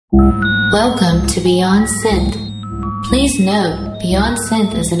Welcome to Beyond Synth. Please note, Beyond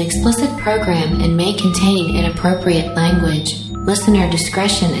Synth is an explicit program and may contain inappropriate language. Listener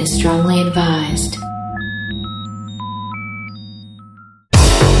discretion is strongly advised.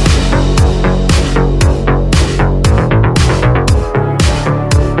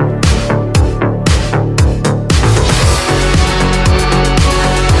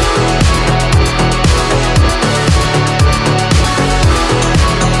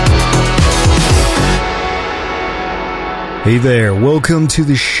 Hey there, welcome to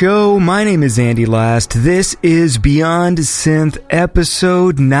the show. My name is Andy Last. This is Beyond Synth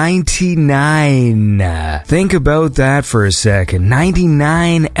episode 99. Think about that for a second.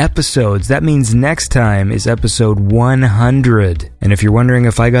 99 episodes. That means next time is episode 100. And if you're wondering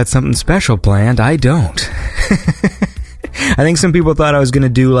if I got something special planned, I don't. I think some people thought I was going to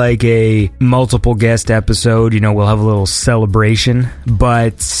do like a multiple guest episode, we'll have a little celebration,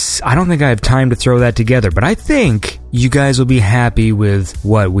 but I don't think I have time to throw that together. But I think you guys will be happy with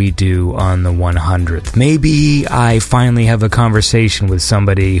what we do on the 100th. Maybe I finally have a conversation with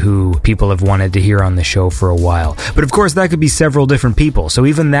somebody who people have wanted to hear on the show for a while. But of course, that could be several different people, so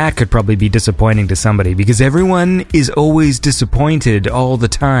even that could probably be disappointing to somebody, because everyone is always disappointed all the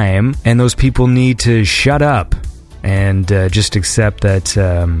time, and those people need to shut up and just accept that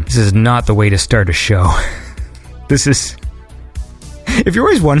this is not the way to start a show. This is... If you're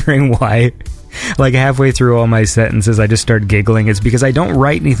always wondering why, like halfway through all my sentences I just start giggling, it's because I don't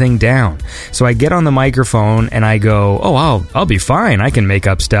write anything down. So I get on the microphone and I go, oh, I'll be fine, I can make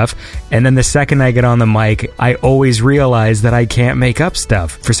up stuff. And then the second I get on the mic, I always realize that I can't make up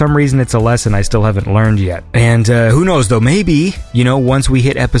stuff. For some reason, it's a lesson I still haven't learned yet. And who knows though, maybe, once we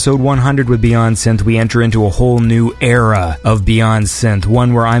hit episode 100 with Beyond Synth, we enter into a whole new era of Beyond Synth,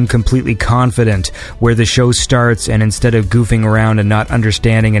 one where I'm completely confident, where the show starts and instead of goofing around and not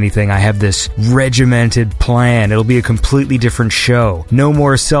understanding anything, I have this regimented plan. It'll be a completely different show. No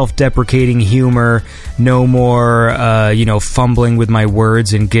more self-deprecating humor, no more, fumbling with my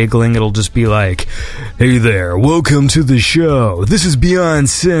words and giggling. It'll just be like, hey there, welcome to the show. This is Beyond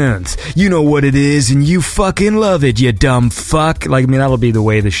Synth. You know what it is, and you fucking love it, you dumb fuck. That'll be the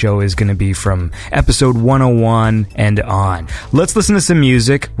way the show is going to be from episode 101 and on. Let's listen to some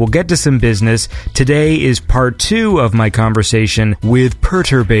music. We'll get to some business. Today is part 2 of my conversation with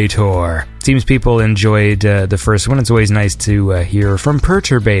Perturbator. Seems people enjoyed the first one. It's always nice to hear from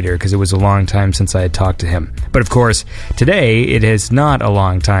Perturbator, because it was a long time since I had talked to him. But of course, today it is not a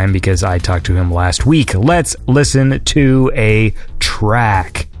long time because I talked to him last week. Let's listen to a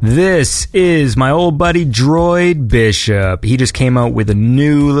track. This is my old buddy Droid Bishop. He just came out with a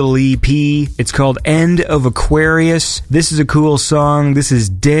new little EP. It's called End of Aquarius. This is a cool song. This is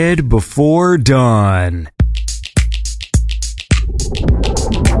Dead Before Dawn.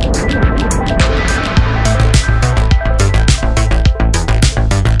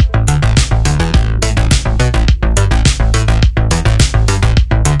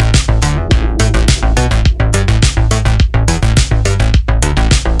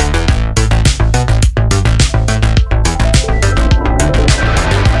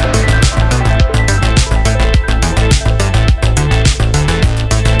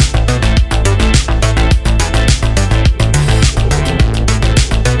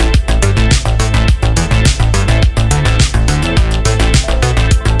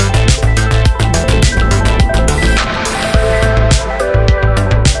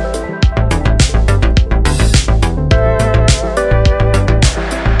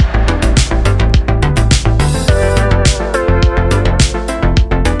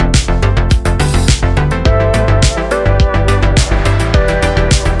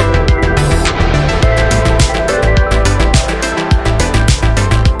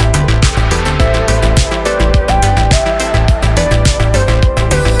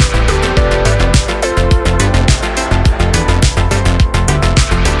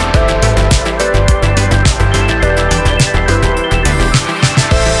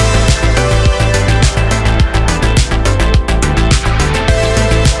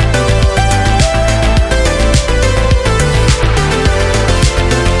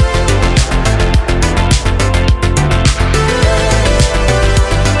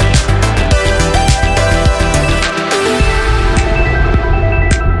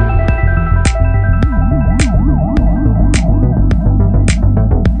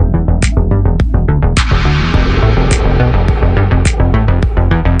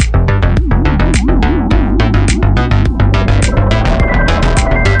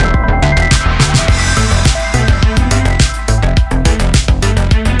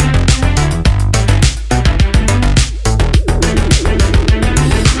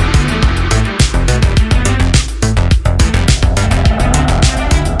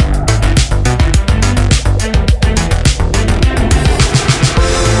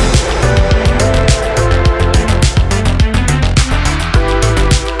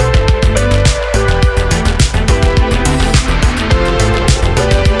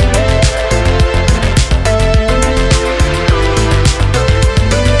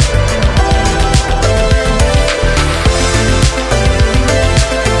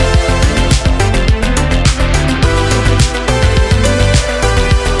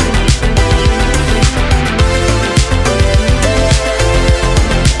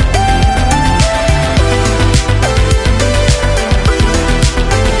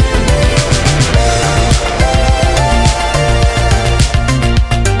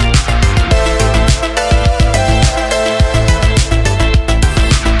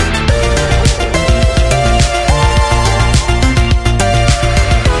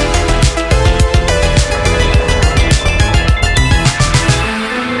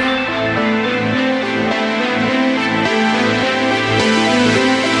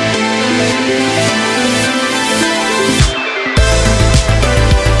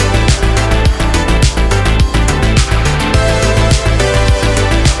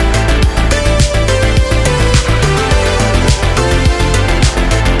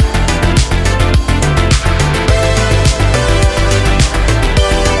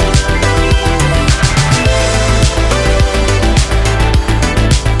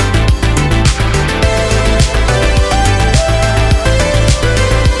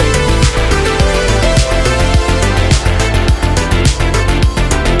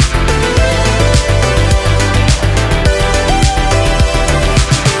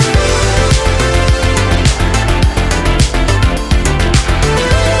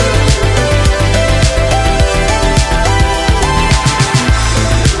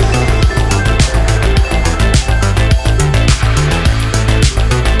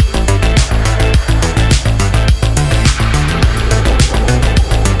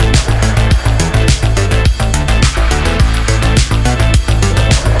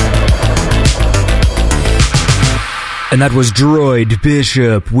 And that was Droid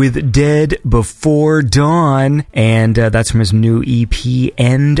Bishop with Dead Before Dawn. And that's from his new EP,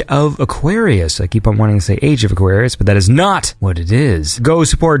 End of Aquarius. I keep on wanting to say Age of Aquarius, but that is not what it is. Go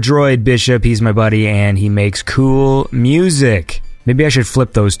support Droid Bishop. He's my buddy, and he makes cool music. Maybe I should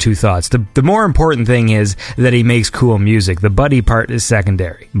flip those two thoughts. The more important thing is that he makes cool music. The buddy part is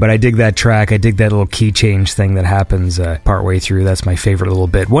secondary. But I dig that track. I dig that little key change thing that happens partway through. That's my favorite little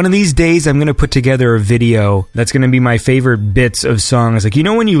bit. One of these days, I'm going to put together a video that's going to be my favorite bits of songs. Like, you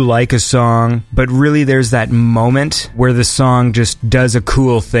know when you like a song, but really there's that moment where the song just does a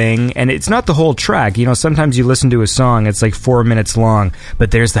cool thing, and it's not the whole track. You know, sometimes you listen to a song, it's like 4 minutes long, but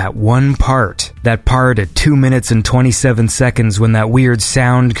there's that one part at 2 minutes and 27 seconds when that weird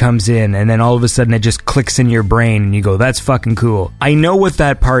sound comes in, and then all of a sudden it just clicks in your brain and you go, that's fucking cool. I know what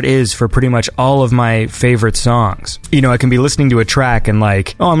that part is for pretty much all of my favorite songs. You know, I can be listening to a track and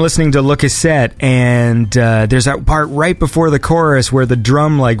like, oh, I'm listening to Le Cassette, and there's that part right before the chorus where the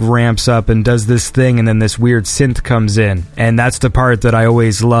drum like ramps up and does this thing, and then this weird synth comes in, and that's the part that I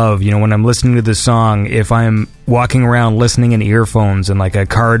always love. You know, when I'm listening to the song, if I'm walking around listening in earphones and like a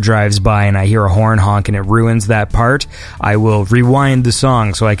car drives by and I hear a horn honk and it ruins that part, I will rewind the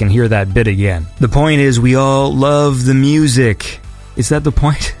song so I can hear that bit again. The point is, we all love the music. Is that the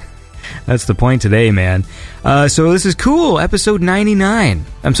point? That's the point today, man. So this is cool, episode 99.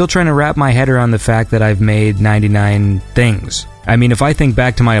 I'm still trying to wrap my head around the fact that I've made 99 things. I mean, if I think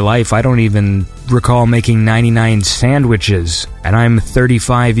back to my life, I don't even recall making 99 sandwiches, and I'm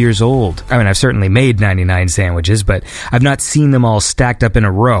 35 years old. I mean, I've certainly made 99 sandwiches, but I've not seen them all stacked up in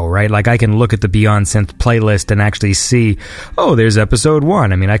a row, right? Like, I can look at the Beyond Synth playlist and actually see, oh, there's episode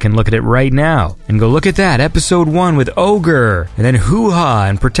 1. I mean, I can look at it right now and go, look at that, episode 1 with Ogre, and then Hoo-Ha,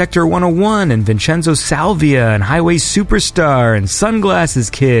 and Protector 101, and Vincenzo Salvia, and Highway Superstar, and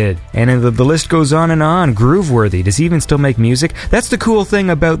Sunglasses Kid, and the list goes on and on. Grooveworthy, does he even still make music? That's the cool thing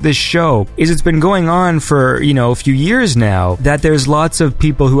about this show, is it's been going on for, you know, a few years now, that there's lots of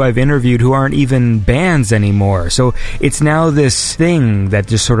people who I've interviewed who aren't even bands anymore. So it's now this thing that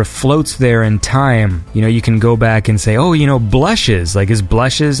just sort of floats there in time. You know, you can go back and say, oh, you know, Blushes, like, is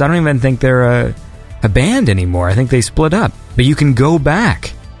Blushes, I don't even think they're a band anymore. I think they split up. But you can go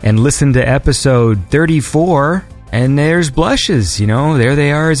back and listen to episode 34, and there's Blushes, you know, there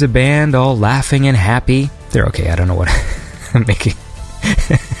they are as a band, all laughing and happy. They're okay, I don't know what I'm making.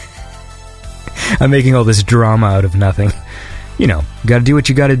 I'm making all this drama out of nothing. You know, gotta do what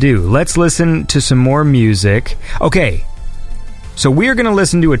you gotta do. Let's listen to some more music. Okay, so we're gonna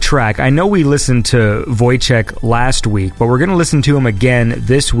listen to a track. I know we listened to Wojciech last week, but we're gonna listen to him again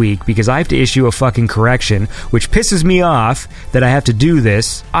this week because I have to issue a fucking correction, which pisses me off that I have to do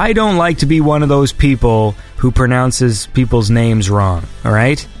this. I don't like to be one of those people who pronounces people's names wrong,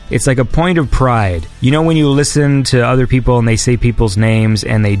 alright? It's like a point of pride. You know when you listen to other people and they say people's names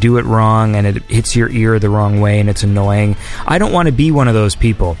and they do it wrong and it hits your ear the wrong way and it's annoying? I don't want to be one of those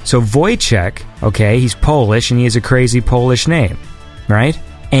people. So Wojciech, okay, he's Polish and he has a crazy Polish name, right?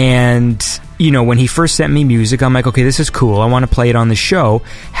 And, you know, when he first sent me music, I'm like, okay, this is cool. I want to play it on the show.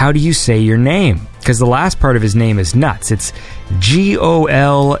 How do you say your name? Because the last part of his name is nuts. It's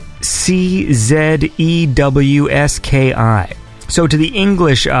Golczewski. So to the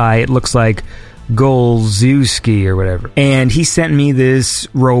English eye, it looks like Golczewski or whatever. And he sent me this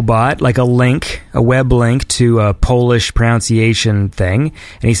robot, like a link, a web link to a Polish pronunciation thing.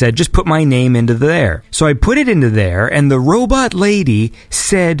 And he said, just put my name into there. So I put it into there, and the robot lady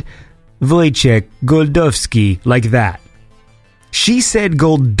said Wojciech Goldowski, like that. She said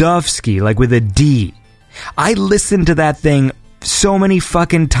Goldowski, like with a D. I listened to that thing so many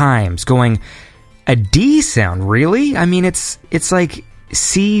fucking times going, a D sound, really? I mean, it's like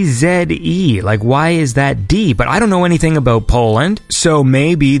CZE. Like, why is that D? But I don't know anything about Poland, so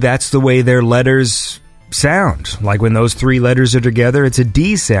maybe that's the way their letters sound. Like, when those three letters are together, it's a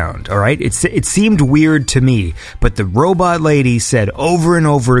D sound, all right? It seemed weird to me, but the robot lady said over and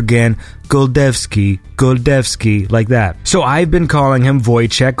over again, Goldowski, like that. So I've been calling him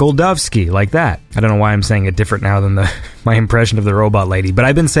Wojciech Goldowski, like that. I don't know why I'm saying it different now than my impression of the robot lady, but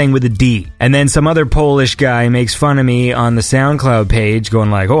I've been saying with a D. And then some other Polish guy makes fun of me on the SoundCloud page,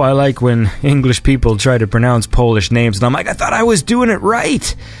 going like, oh, I like when English people try to pronounce Polish names. And I'm like, I thought I was doing it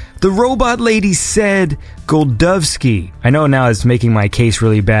right. The robot lady said Goldowski. I know now it's making my case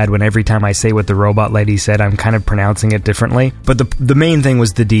really bad when every time I say what the robot lady said, I'm kind of pronouncing it differently. But the main thing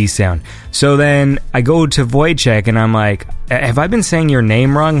was the D sound. So then I go to Wojciech and I'm like, have I been saying your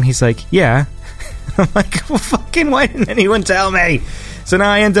name wrong? And he's like, yeah. I'm like, well, fucking why didn't anyone tell me? So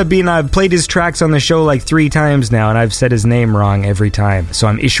now I end up I've played his tracks on the show like 3 times now, and I've said his name wrong every time. So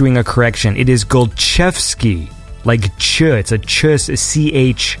I'm issuing a correction. It is Golczewski. like ch. It's a ch,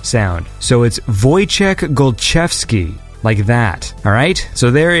 a ch sound. So it's Wojciech Golczewski. Like that, alright?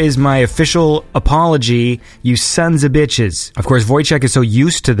 So there is my official apology, you sons of bitches. Of course, Wojciech is so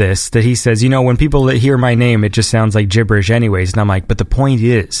used to this that he says, when people hear my name, it just sounds like gibberish anyways. And I'm like, but the point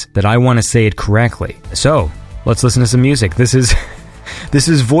is that I want to say it correctly. So, let's listen to some music. This is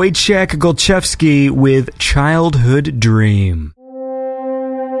Wojciech Golczewski with Childhood Dream.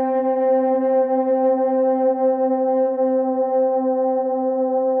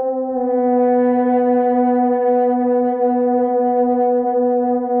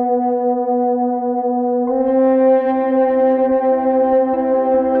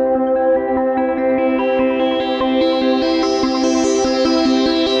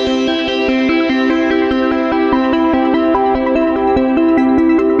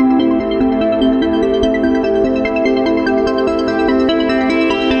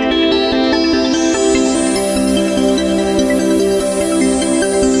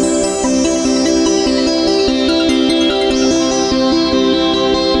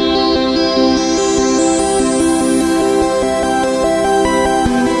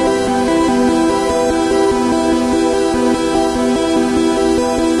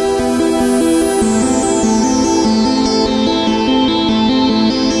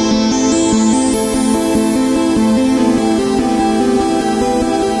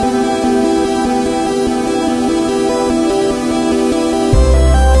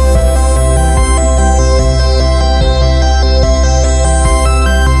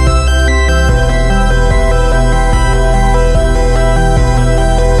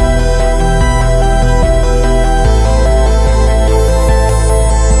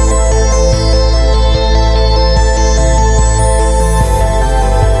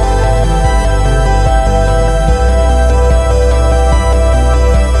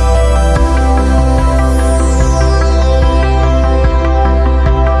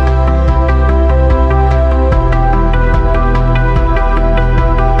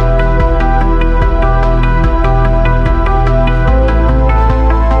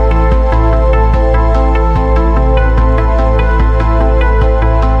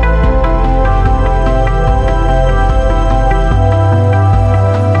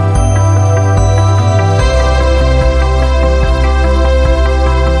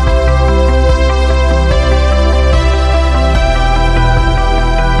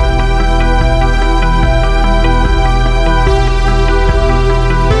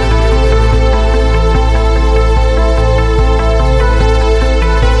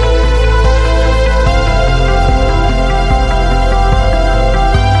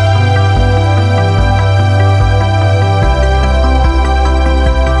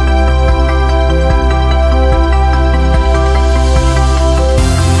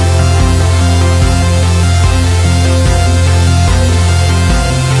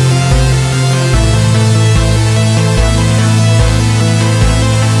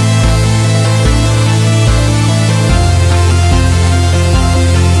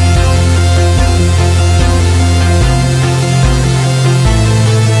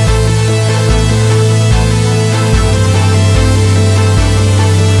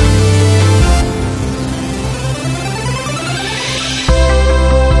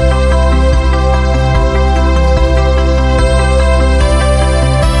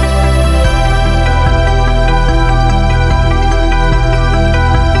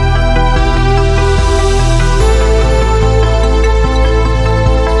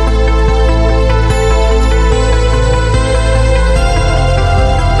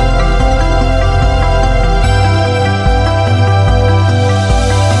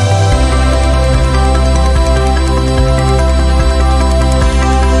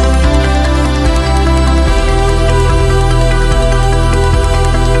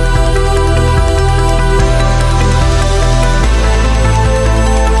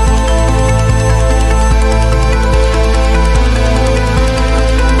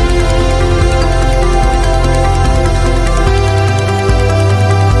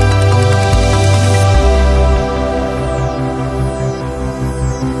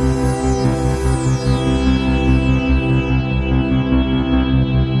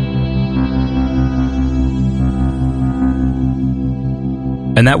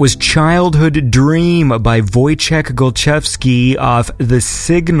 And that was Childhood Dream by Wojciech Golczewski off the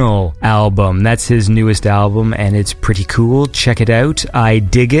Signal album. That's his newest album, and it's pretty cool. Check it out. I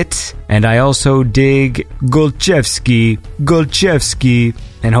dig it. And I also dig Golczewski,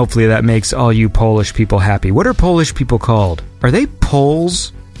 and hopefully that makes all you Polish people happy. What are Polish people called? Are they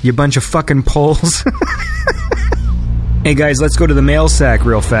Poles? You bunch of fucking Poles? Hey guys, let's go to the mail sack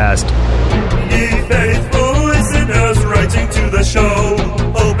real fast. is writing to the show,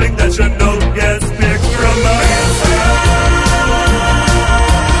 hoping that your note gets picked from us.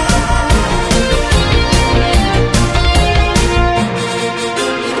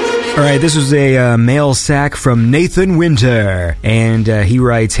 All right, this was a mail sack from Nathan Winter, and he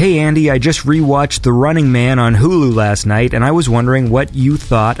writes, "Hey Andy, I just rewatched The Running Man on Hulu last night, and I was wondering what you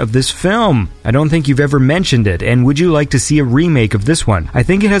thought of this film. I don't think you've ever mentioned it, and would you like to see a remake of this one? I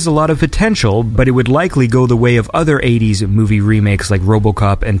think it has a lot of potential, but it would likely go the way of other 80s movie remakes like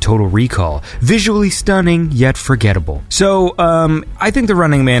RoboCop and Total Recall. Visually stunning, yet forgettable." So, I think The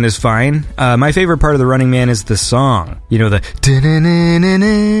Running Man is fine. My favorite part of The Running Man is the song. You know, the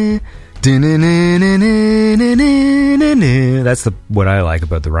that's what I like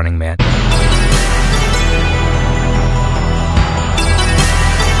about The Running Man.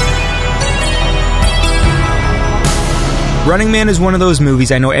 Running Man is one of those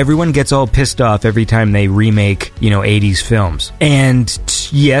movies, I know everyone gets all pissed off every time they remake, 80s films. And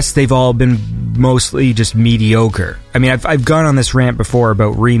yes, they've all been mostly just mediocre. I mean, I've gone on this rant before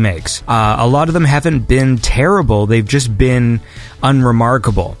about remakes. A lot of them haven't been terrible, they've just been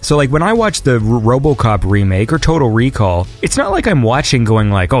unremarkable. So like when I watch the RoboCop remake or Total Recall, it's not like I'm watching going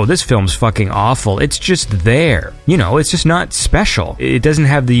like, oh, this film's fucking awful. It's just there. It's just not special. It doesn't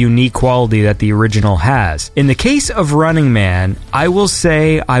have the unique quality that the original has. In the case of Running Man, I will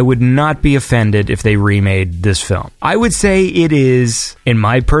say I would not be offended if they remade this film. I would say it is, in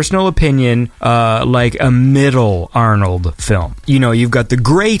my personal opinion, like a middle Arnold film. You've got the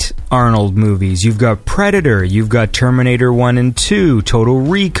great Arnold movies, you've got Predator, you've got Terminator 1 and 2, Total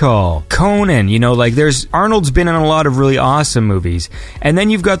Recall, Conan, Arnold's been in a lot of really awesome movies. And then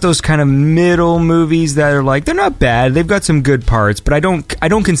you've got those kind of middle movies that are like, they're not bad, they've got some good parts, but I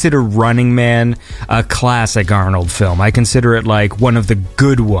don't consider Running Man a classic Arnold film. I consider it like one of the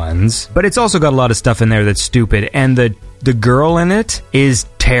good ones, but it's also got a lot of stuff in there that's stupid, and the girl in it is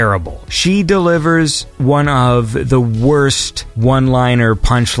terrible. She delivers one of the worst one-liner,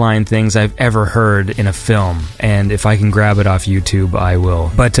 punchline things I've ever heard in a film, and if I can grab it off YouTube, I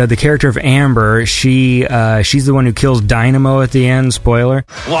will. But the character of Amber, she's the one who kills Dynamo at the end, spoiler.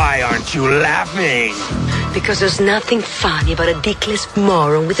 Why aren't you laughing? Because there's nothing funny about a dickless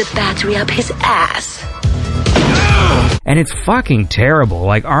moron with a battery up his ass. And it's fucking terrible.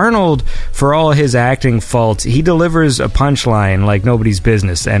 Like, Arnold, for all his acting faults, he delivers a punchline like nobody's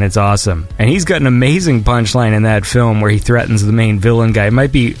business, and it's awesome. And he's got an amazing punchline in that film where he threatens the main villain guy.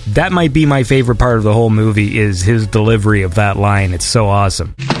 That might be my favorite part of the whole movie, is his delivery of that line. It's so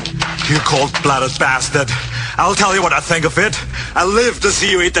awesome. You cold-blooded bastard. I'll tell you what I think of it. I live to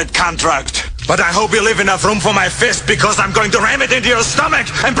see you eat that contract. But I hope you leave enough room for my fist, because I'm going to ram it into your stomach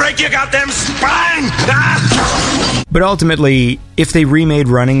and break your goddamn spine! Ah! But ultimately, if they remade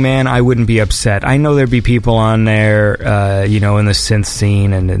Running Man, I wouldn't be upset. I know there'd be people on there, in the synth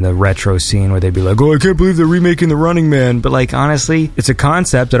scene and in the retro scene where they'd be like, oh, I can't believe they're remaking The Running Man. But, like, honestly, it's a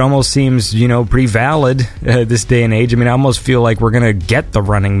concept that almost seems, pretty valid this day and age. I mean, I almost feel like we're gonna get The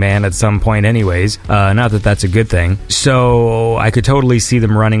Running Man at some point anyways. Not that that's a good thing. So I could totally see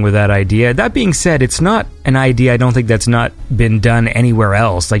them running with that idea. That being said, it's not an idea I don't think that's not been done anywhere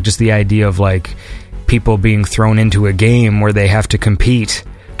else. Like, just the idea of, like, people being thrown into a game where they have to compete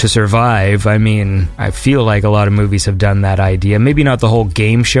to survive. I mean, I feel like a lot of movies have done that idea. Maybe not the whole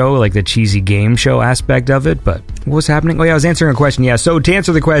game show, like the cheesy game show aspect of it, but what was happening? Oh yeah, I was answering a question. Yeah, so to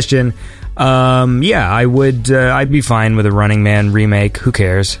answer the question, I would, I'd be fine with a Running Man remake. Who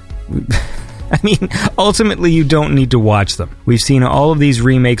cares? I mean, ultimately, you don't need to watch them. We've seen all of these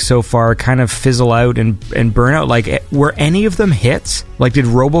remakes so far kind of fizzle out and burn out. Like, were any of them hits? Like, did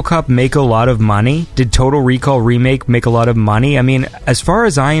RoboCop make a lot of money? Did Total Recall remake make a lot of money? I mean, as far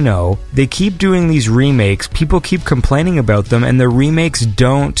as I know, they keep doing these remakes, people keep complaining about them, and the remakes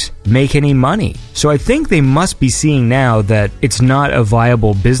don't make any money. So I think they must be seeing now that it's not a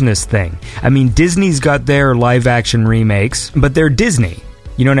viable business thing. I mean, Disney's got their live-action remakes, but they're Disney.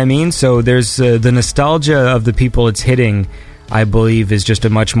 You know what I mean? So there's the nostalgia of the people it's hitting, I believe, is just a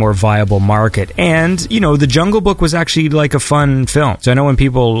much more viable market. And, The Jungle Book was actually like a fun film. So I know when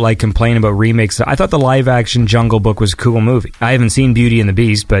people like complain about remakes, I thought the live-action Jungle Book was a cool movie. I haven't seen Beauty and the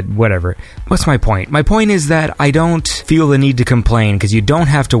Beast, but whatever. What's my point? My point is that I don't feel the need to complain, because you don't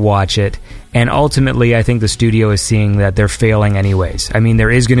have to watch it. And ultimately, I think the studio is seeing that they're failing anyways. I mean, there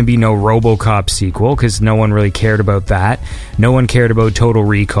is going to be no RoboCop sequel because no one really cared about that. No one cared about Total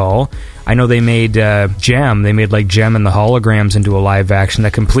Recall. I know they made Gem. They made like Gem and the Holograms into a live action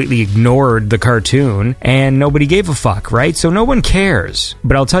that completely ignored the cartoon, and nobody gave a fuck, right? So no one cares.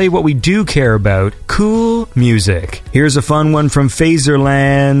 But I'll tell you what we do care about: cool music. Here's a fun one from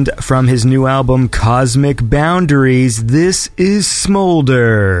Phaserland from his new album Cosmic Boundaries. This is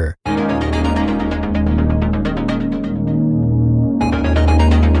Smolder.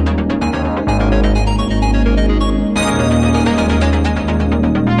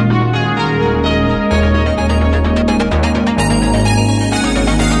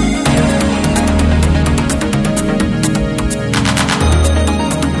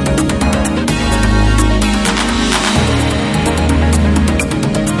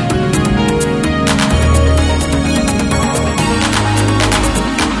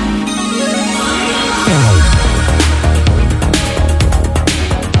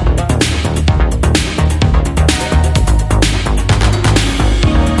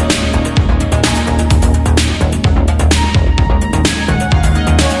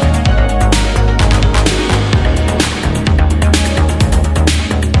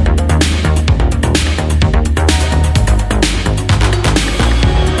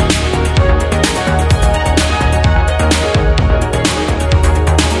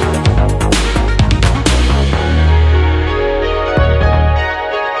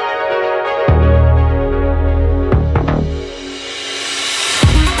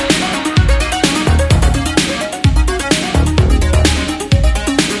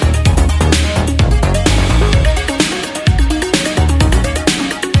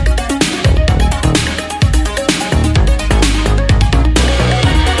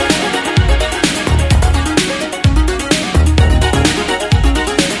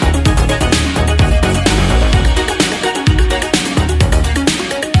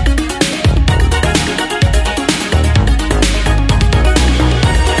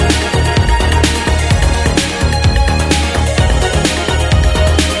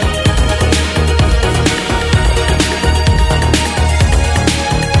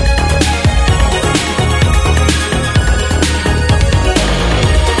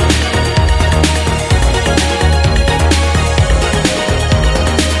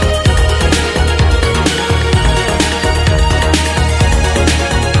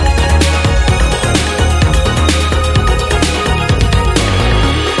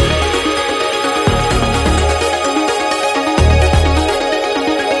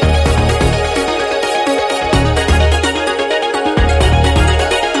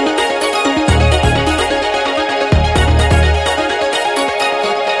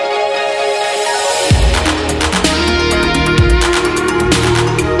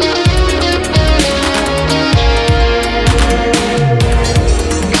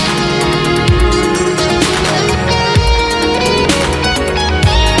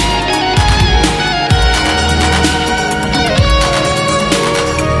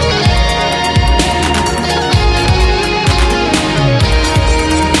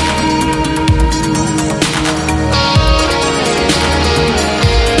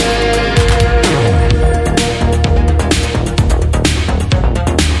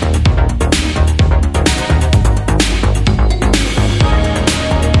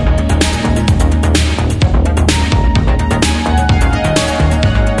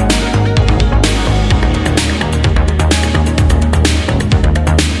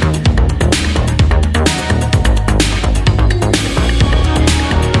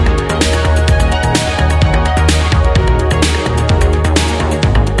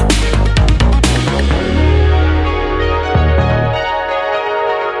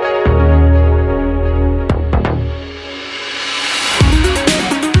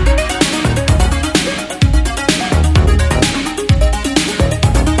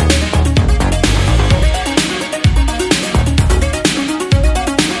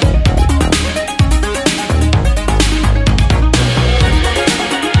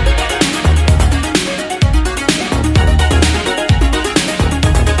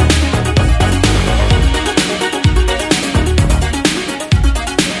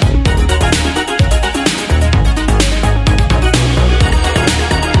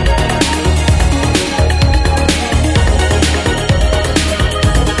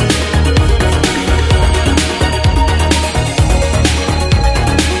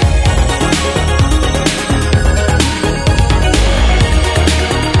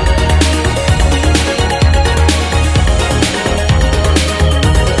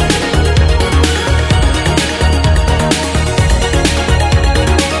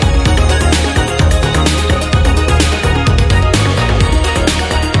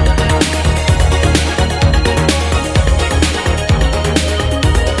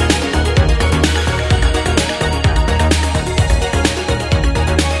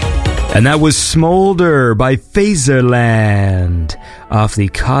 And that was Smolder by Phaserland off the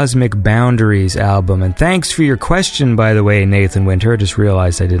Cosmic Boundaries album. And thanks for your question, by the way, Nathan Winter. I just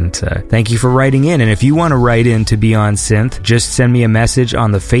realized I didn't thank you for writing in. And if you want to write in to Beyond Synth, just send me a message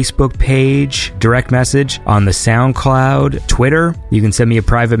on the Facebook page, direct message, on the SoundCloud, Twitter. You can send me a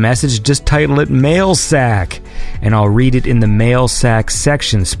private message. Just title it Mail Sack, and I'll read it in the Mail Sack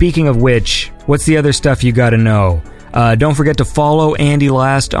section. Speaking of which, what's the other stuff you gotta know? Don't forget to follow Andy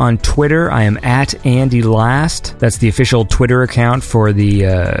Last on Twitter. I am at Andy Last. That's the official Twitter account for the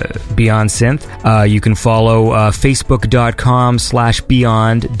Beyond Synth. You can follow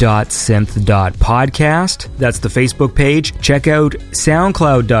facebook.com/beyond.synth.podcast. That's the Facebook page. Check out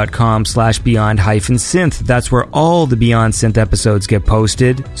soundcloud.com/beyond-synth. That's where all the Beyond Synth episodes get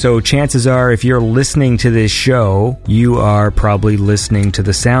posted. So chances are, if you're listening to this show, you are probably listening to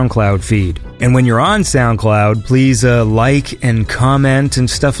the SoundCloud feed. And when you're on SoundCloud, please like and comment and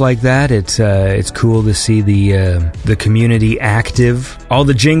stuff like that. It's cool to see the community active. All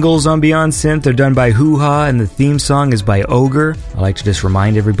the jingles on Beyond Synth are done by Hoo Ha, and the theme song is by Ogre. I like to just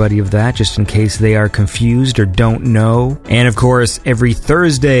remind everybody of that, just in case they are confused or don't know. And of course, every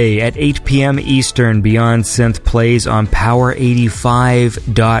Thursday at 8 p.m. Eastern, Beyond Synth plays on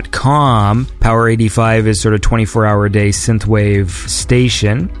Power85.com. Power85 is sort of 24-hour-a-day synthwave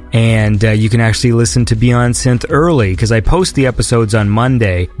station. And you can actually listen to Beyond Synth early, because I post the episodes on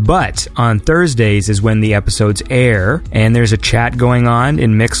Monday, but on Thursdays is when the episodes air, and there's a chat going on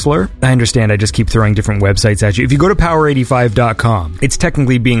in Mixlr. I understand I just keep throwing different websites at you. If you go to Power85.com, it's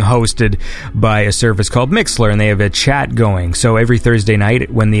technically being hosted by a service called Mixlr, and they have a chat going. So every Thursday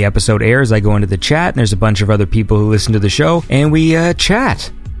night when the episode airs, I go into the chat, and there's a bunch of other people who listen to the show, and we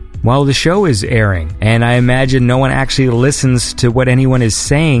chat while the show is airing. And I imagine no one actually listens to what anyone is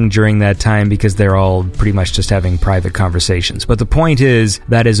saying during that time, because they're all pretty much just having private conversations. But the point is,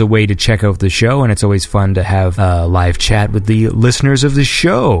 that is a way to check out the show, and it's always fun to have a live chat with the listeners of the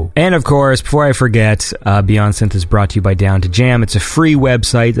show. And of course, before I forget, Beyond Synth is brought to you by Down to Jam. It's a free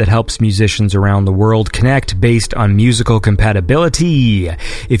website that helps musicians around the world connect based on musical compatibility.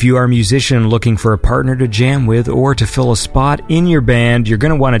 If you are a musician looking for a partner to jam with or to fill a spot in your band, you're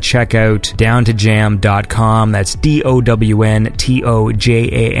going to want to check out downtojam.com. That's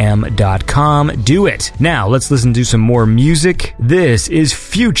DOWNTOJAM.com. Do it. Now, let's listen to some more music. This is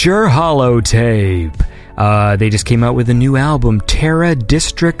Future Holotape. They just came out with a new album, Terra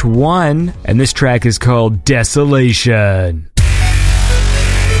District 1, and this track is called Desolation.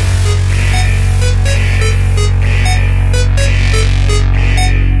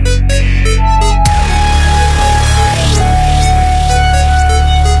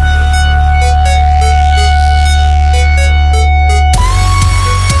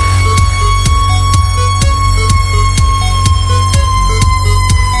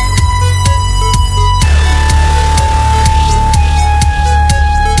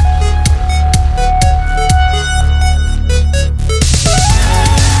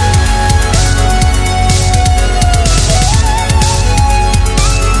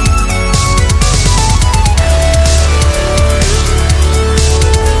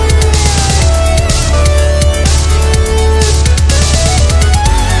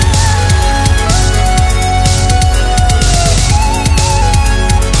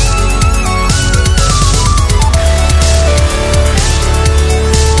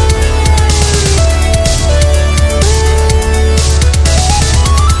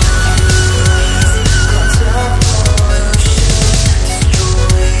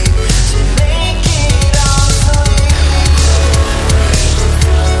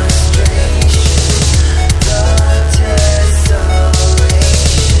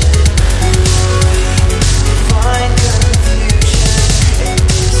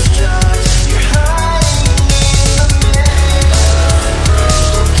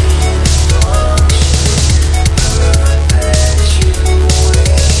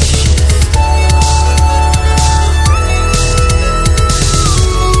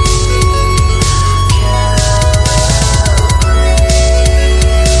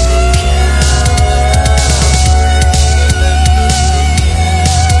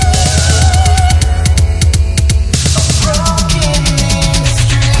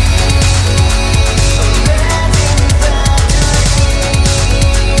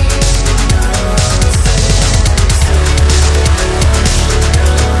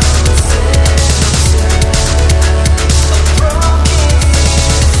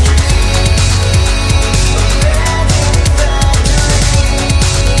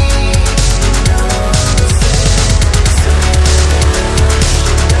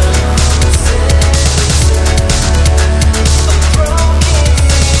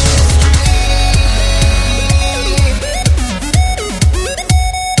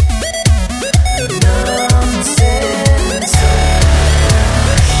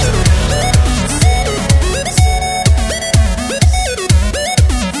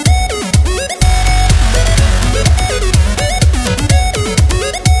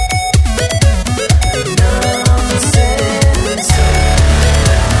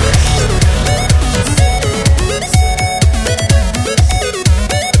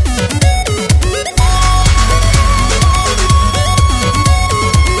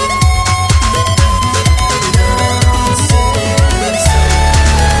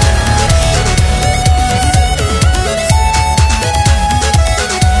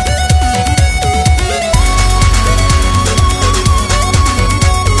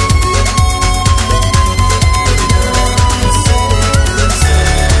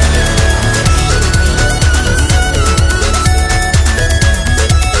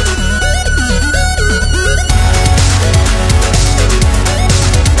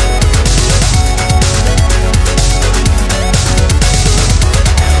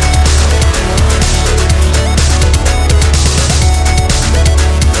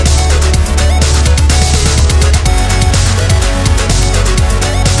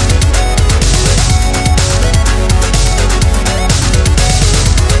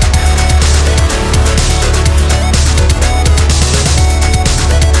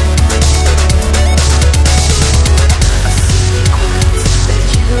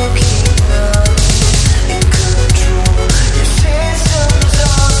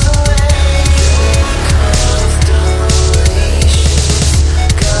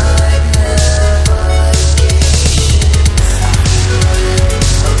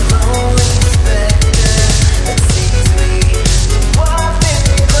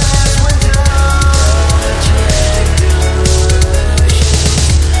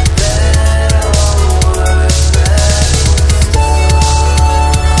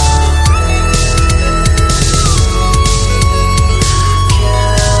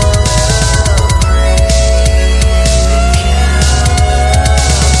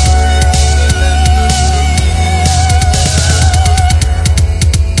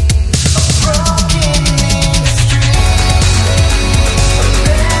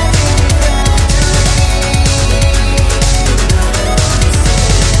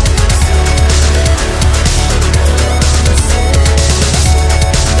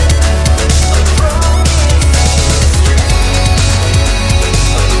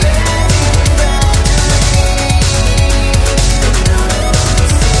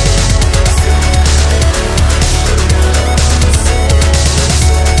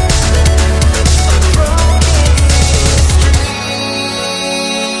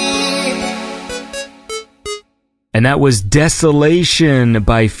 And that was Desolation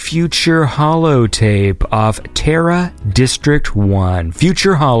by Future Holotape off Terra District 1.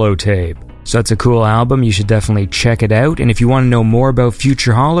 Future Holotape. So that's a cool album. You should definitely check it out. And if you want to know more about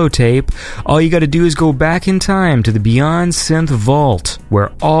Future Holotape, all you got to do is go back in time to the Beyond Synth Vault,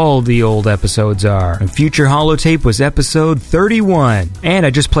 where all the old episodes are. And Future Holotape was episode 31. And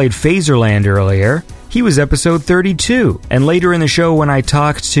I just played Phaserland earlier. He was episode 32. And later in the show, when I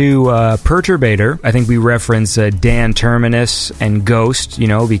talked to Perturbator, I think we referenced Dan Terminus and Ghost,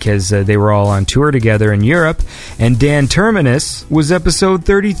 because they were all on tour together in Europe. And Dan Terminus was episode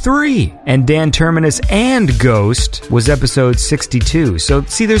 33. And Dan Terminus and Ghost was episode 62. So,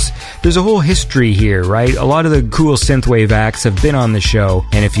 see, there's a whole history here, right? A lot of the cool synthwave acts have been on the show.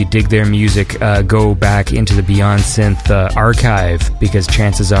 And if you dig their music, go back into the Beyond Synth archive, because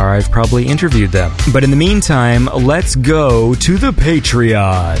chances are I've probably interviewed them. But in the meantime, let's go to the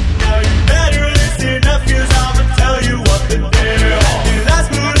Patreon. Now you better listen up, 'cause I'ma tell you what to do. That's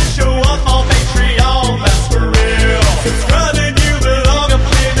good to show up on Patreon, that's for real. Subscribing, you belong up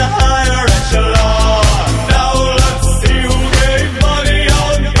in the higher echelon. Now let's see who gave money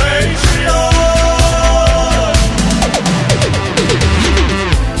on Patreon.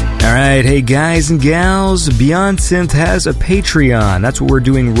 Alright, hey guys and gals, Beyond Synth has a Patreon. That's what we're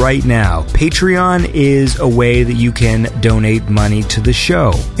doing right now. Patreon is a way that you can donate money to the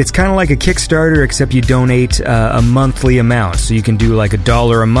show. It's kind of like a Kickstarter, except you donate a monthly amount. So you can do like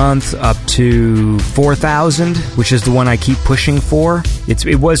 $1 a month up to $4,000, which is the one I keep pushing for.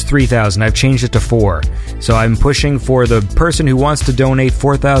 It was $3,000. I've changed it to $4,000. So I'm pushing for the person who wants to donate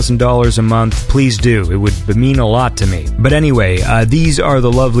 $4,000 a month. Please do. It would mean a lot to me. But anyway, these are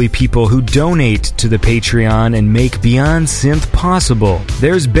the lovely people who donate to the Patreon and make Beyond Synth possible.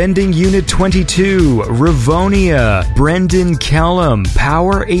 There's Bending Unit 22, Ravonia, Brendan Kellum,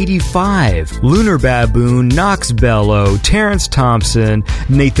 Power 85, Lunar Baboon, Knox Bellow, Terrence Thompson,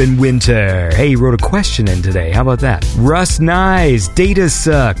 Nathan Winter. Hey, he wrote a question in today. How about that? Russ Nyes, Data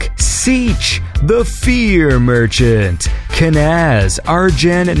Suck, Seach, The Fear Merchant, Kanaz,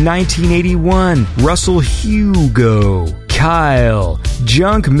 Argen 1981, Russell Hugo, Kyle,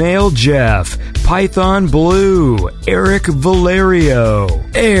 Junk Mail Jeff, Python Blue, Eric Valerio,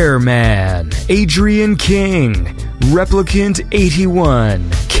 Airman, Adrian King, Replicant 81,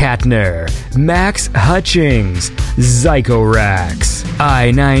 Katner, Max Hutchings, Zycorax,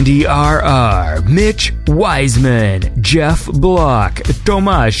 I90RR, Mitch Wiseman, Jeff Block,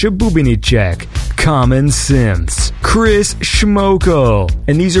 Tomasz Bubinicek, Common Synths, Chris Schmokel,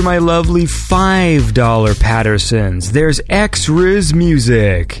 and these are my lovely $5 Pattersons. There's X-Riz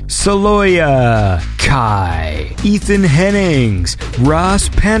Music, Saloya, Kai, Ethan Hennings, Ross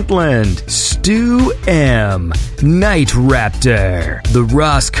Pentland, Stu M, Night Raptor, The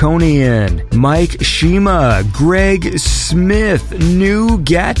Rosconian, Mike Shima, Greg Smith, New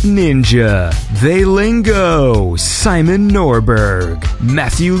Gat Ninja, Velingo, Simon Norberg,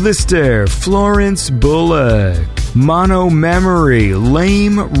 Matthew Lister, Florence Bullock, Mono Memory,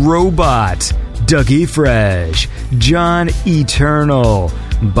 Lame Robot, Dougie Fresh, John Eternal,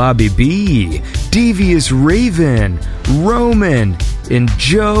 Bobby B, Devious Raven, Roman, and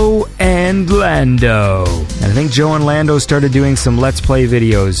Joe and Lando. And I think Joe and Lando started doing some Let's Play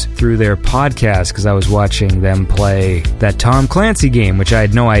videos through their podcast because I was watching them play that Tom Clancy game, which I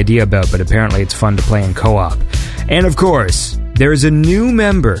had no idea about, but apparently it's fun to play in co-op. And of course, there's a new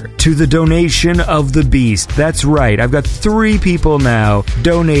member to the Donation of the Beast. That's right, I've got 3 people now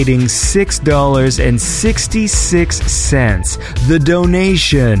donating $6.66. The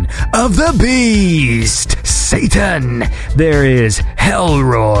Donation of the Beast! Satan! There is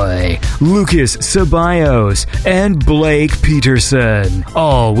Hellroy, Lucas Ceballos, and Blake Peterson,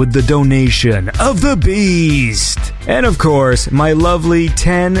 all with the Donation of the Beast. And of course, my lovely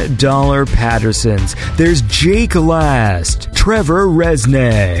 $10 Pattersons. There's Jake Last, Trevor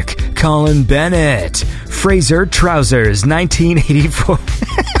Resnick, Colin Bennett, Fraser Trousers, 1984.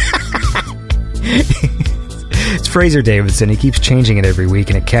 It's Fraser Davidson. He keeps changing it every week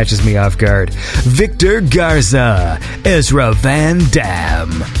and it catches me off guard. Victor Garza, Ezra Van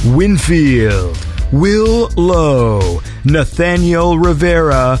Dam, Winfield, Will Lowe, Nathaniel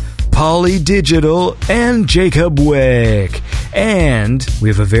Rivera, Poly Digital, and Jacob Wick. And we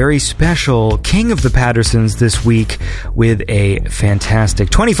have a very special King of the Pattersons this week with a fantastic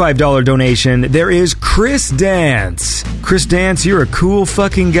 $25 donation. There is Chris Dance. Chris Dance, you're a cool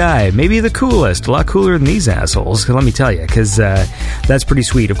fucking guy. Maybe the coolest. A lot cooler than these assholes, let me tell you, because that's pretty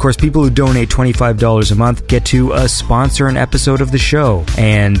sweet. Of course, people who donate $25 a month get to sponsor an episode of the show.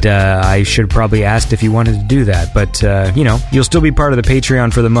 And I should have probably asked if you wanted to do that. But, you'll still be part of the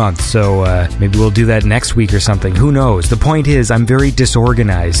Patreon for the month. So maybe we'll do that next week or something. Who knows? The point is, I'm very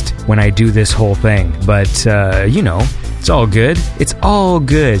disorganized when I do this whole thing. But, it's all good. It's all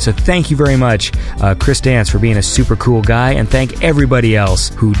good. So thank you very much, Chris Dance, for being a super cool guy, and thank everybody else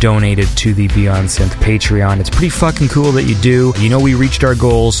who donated to the Beyond Synth Patreon. It's pretty fucking cool that you do. We reached our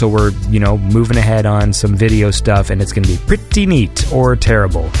goal, so we're, moving ahead on some video stuff, and it's going to be pretty neat or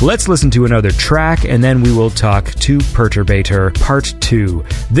terrible. Let's listen to another track, and then we will talk to Perturbator Part 2.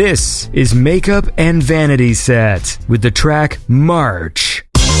 This is Makeup and Vanity Set with the track March.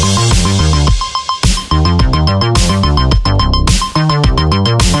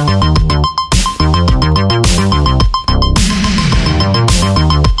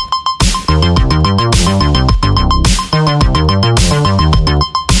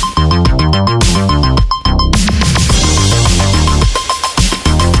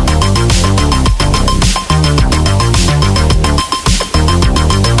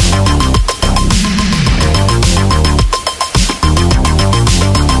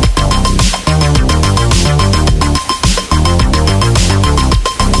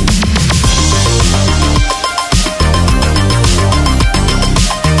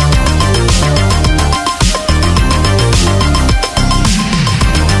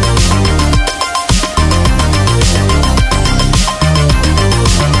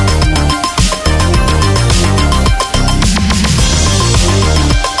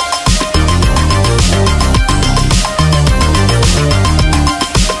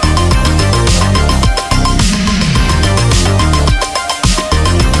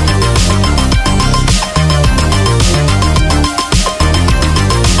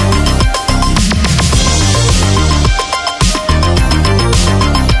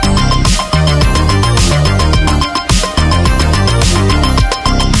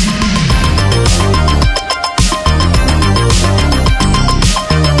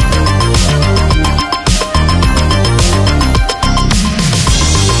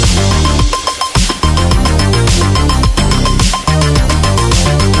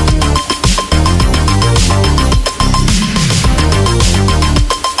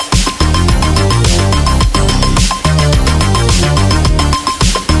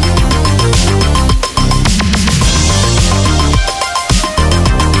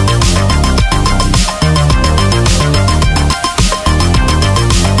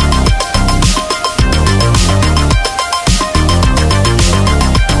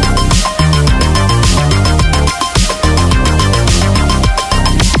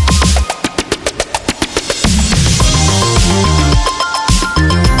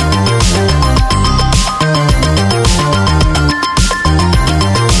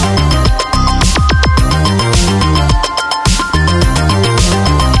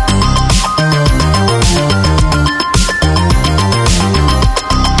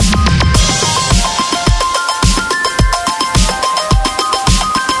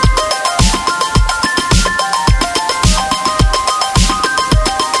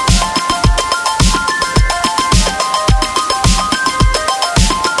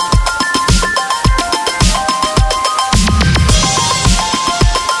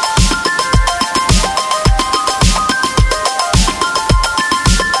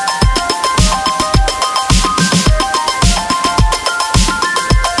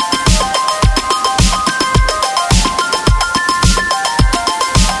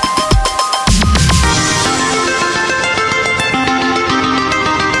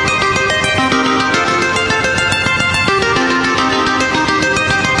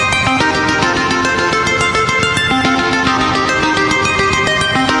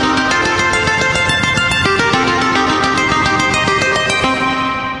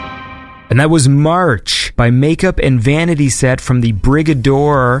 And that was March by Makeup and Vanity Set from the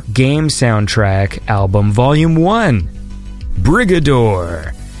Brigador game soundtrack album, Volume 1.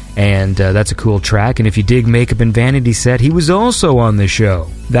 Brigador. And that's a cool track. And if you dig Makeup and Vanity Set, he was also on the show.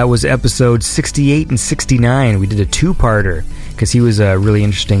 That was episode 68 and 69. We did a two-parter because he was a really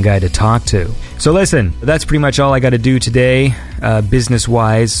interesting guy to talk to. So listen, that's pretty much all I got to do today,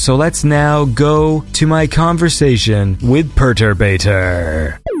 business-wise. So let's now go to my conversation with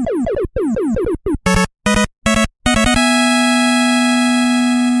Perturbator.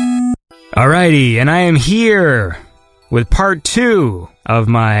 Alrighty, and I am here with part 2 of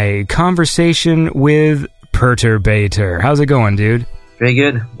my conversation with Perturbator. How's it going, dude? Very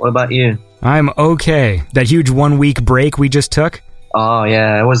good. What about you? I'm okay. That huge 1 week break we just took? Oh,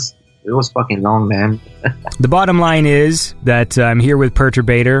 yeah, it was fucking long, man. The bottom line is that I'm here with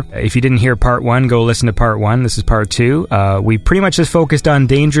Perturbator. If you didn't hear part 1, go listen to part 1. This is part 2. We pretty much just focused on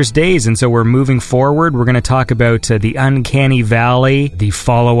Dangerous Days, and so we're moving forward. We're going to talk about The Uncanny Valley, the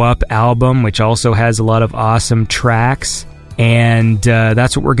follow-up album, which also has a lot of awesome tracks. And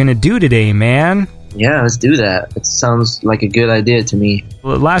that's what we're going to do today, man. Yeah, let's do that. It sounds like a good idea to me.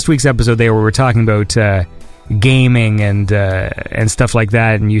 Last week's episode there, we were talking about gaming and stuff like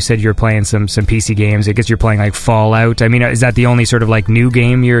that, and you said you're playing some PC games. I guess you're playing like Fallout. I mean, is that the only sort of like new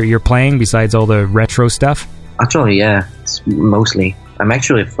game you're playing besides all the retro stuff? Actually, yeah, it's mostly. I'm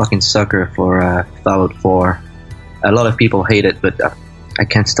actually a fucking sucker for Fallout 4. A lot of people hate it, but I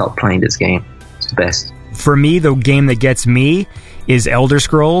can't stop playing this game. It's the best. For me, the game that gets me is Elder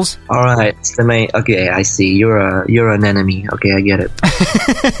Scrolls. All right, it's the main. Okay, I see. You're an enemy. Okay, I get it.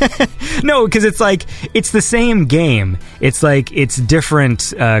 No, because it's like it's the same game. It's like it's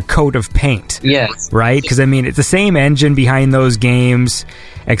different coat of paint. Yes. Right? Because I mean, it's the same engine behind those games,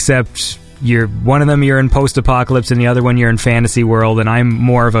 except one of them you're in post-apocalypse, and the other one you're in fantasy world. And I'm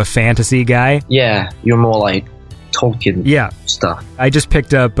more of a fantasy guy. Yeah, you're more like Tolkien stuff. I just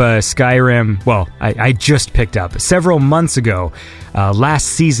picked up Skyrim. Well, I just picked up several months ago. Last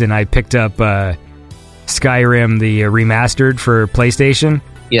season, I picked up Skyrim, the remastered for PlayStation.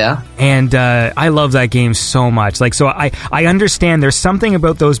 Yeah. And I love that game so much. Like, so I understand there's something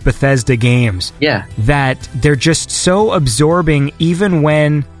about those Bethesda games. Yeah. That they're just so absorbing, even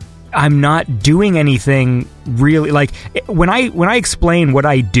when I'm not doing anything really. Like, when I explain what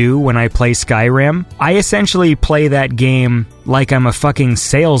I do when I play Skyrim, I essentially play that game like I'm a fucking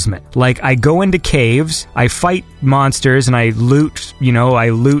salesman. Like, I go into caves, I fight monsters, and I loot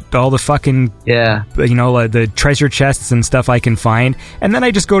all the fucking, the treasure chests and stuff I can find, and then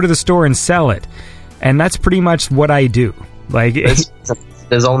I just go to the store and sell it. And that's pretty much what I do. Like,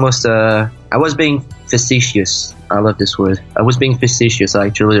 there's almost I was being facetious. I love this word. I was being facetious. I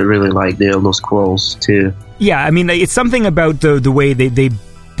actually really like the Elder Scrolls too. Yeah, I mean, it's something about the way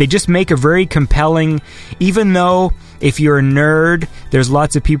they just make a very compelling, even though if you're a nerd, there's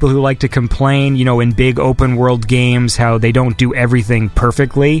lots of people who like to complain, in big open world games, how they don't do everything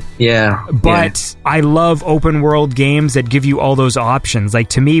perfectly. Yeah. But I love open world games that give you all those options. Like,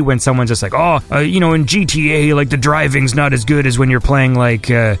 to me, when someone's just like, in GTA, like, the driving's not as good as when you're playing, like,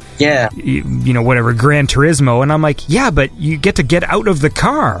 whatever, Gran Turismo. And I'm like, yeah, but you get to get out of the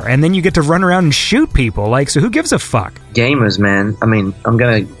car, and then you get to run around and shoot people. Like, so who gives a fuck? Gamers, man. I mean, I'm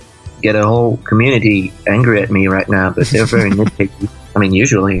gonna get a whole community angry at me right now, but they're very nitpicky. I mean,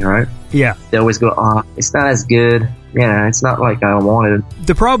 usually, right? Yeah. They always go, it's not as good. Yeah, it's not like I wanted.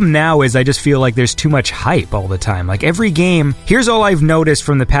 The problem now is I just feel like there's too much hype all the time. Like, every game, here's all I've noticed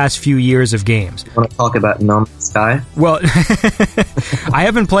from the past few years of games. Want to talk about No Man's Sky? Well, I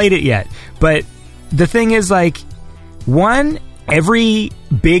haven't played it yet, but the thing is, like, every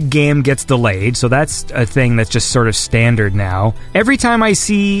big game gets delayed, so that's a thing that's just sort of standard now. Every time I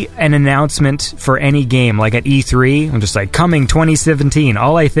see an announcement for any game, like at E3, I'm just like, coming 2017.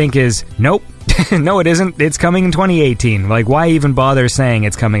 All I think is, nope. No, it isn't. It's coming in 2018. Like, why even bother saying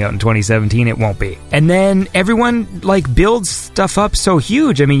it's coming out in 2017? It won't be. And then everyone, like, builds stuff up so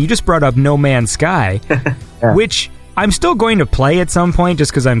huge. I mean, you just brought up No Man's Sky, which I'm still going to play at some point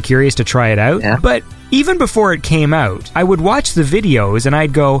just because I'm curious to try it out. Yeah. But even before it came out, I would watch the videos and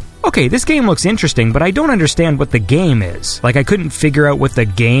I'd go, okay, this game looks interesting, but I don't understand what the game is. Like, I couldn't figure out what the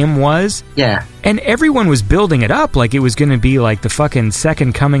game was. Yeah. And everyone was building it up like it was going to be like the fucking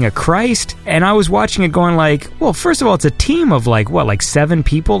second coming of Christ. And I was watching it going like, well, first of all, it's a team of like 7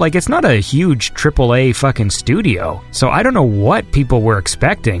 people? Like, it's not a huge AAA fucking studio. So I don't know what people were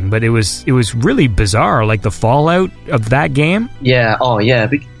expecting, but it was really bizarre, like the fallout of that game.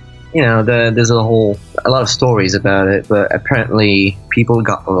 Yeah, there's a lot of stories about it, but apparently people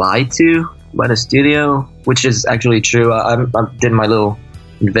got lied to by the studio, which is actually true. I did my little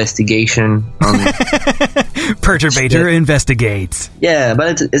investigation on Perturbator investigates. Yeah,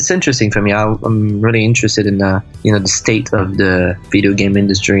 but it's interesting for me. I'm really interested in the state of the video game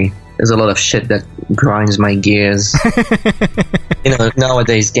industry. There's a lot of shit that grinds my gears.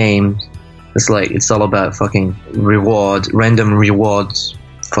 Nowadays games, it's all about fucking random rewards,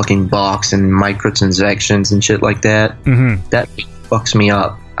 fucking box and microtransactions and shit like that. Mm-hmm. That fucks me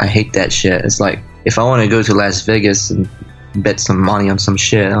up. I hate that shit. It's like, if I want to go to Las Vegas and bet some money on some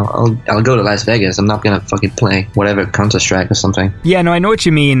shit, I'll go to Las Vegas. I'm not gonna fucking play whatever, Counter-Strike or something. Yeah, no, I know what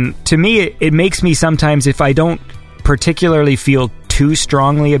you mean. To me, it makes me sometimes, if I don't particularly feel too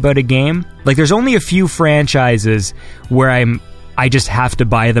strongly about a game. Like, there's only a few franchises where I just have to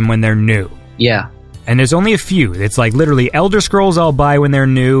buy them when they're new. Yeah. And there's only a few. It's like literally Elder Scrolls I'll buy when they're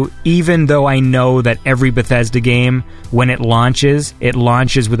new, even though I know that every Bethesda game, when it launches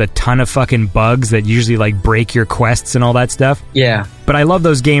with a ton of fucking bugs that usually like break your quests and all that stuff. Yeah. But I love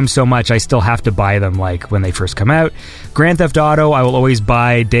those games so much, I still have to buy them like when they first come out. Grand Theft Auto, I will always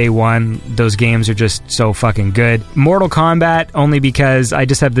buy day one. Those games are just so fucking good. Mortal Kombat, only because I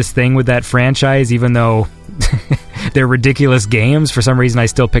just have this thing with that franchise, even though they're ridiculous games. For some reason, I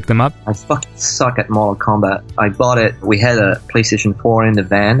still pick them up. I fucking suck at Mortal Kombat. I bought it. We had a PlayStation 4 in the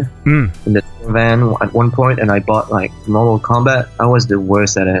van. In the van at one point, and I bought like Mortal Kombat. I was the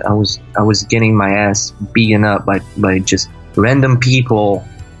worst at it. I was getting my ass beaten up by just random people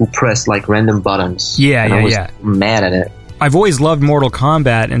who pressed like random buttons. I was mad at it. I've always loved Mortal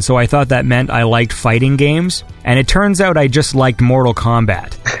Kombat, and so I thought that meant I liked fighting games. And it turns out I just liked Mortal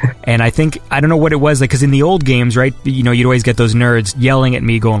Kombat. And I don't know what it was, like, because in the old games, right, you know, you'd always get those nerds yelling at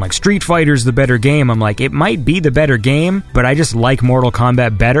me going like, Street Fighter's the better game. I'm like, it might be the better game, but I just like Mortal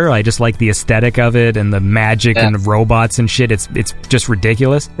Kombat better. I just like the aesthetic of it and the magic and the robots and shit. It's just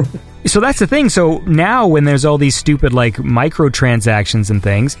ridiculous. So that's the thing. So now when there's all these stupid like microtransactions and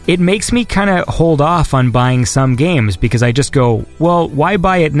things, it makes me kind of hold off on buying some games because I just go, well, why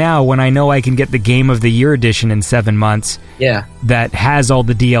buy it now when I know I can get the Game of the Year edition in 7 months? Yeah. That has all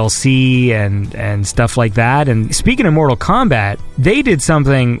the DLC and stuff like that. And speaking of Mortal Kombat, they did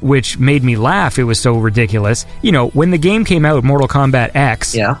something which made me laugh. It was so ridiculous. You know, when the game came out, Mortal Kombat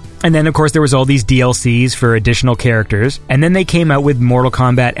X. Yeah. And then, of course, there was all these DLCs for additional characters. And then they came out with Mortal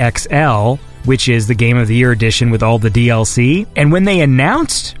Kombat XL, which is the Game of the Year edition with all the DLC. And when they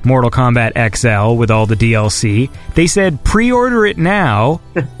announced Mortal Kombat XL with all the DLC, they said, pre-order it now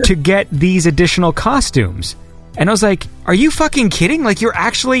to get these additional costumes. And I was like, are you fucking kidding? Like, you're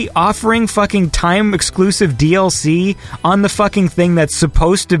actually offering fucking time-exclusive DLC on the fucking thing that's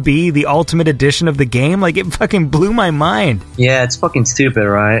supposed to be the ultimate edition of the game? Like, it fucking blew my mind. Yeah, it's fucking stupid,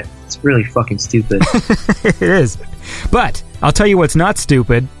 right? It's really fucking stupid. It is. But I'll tell you what's not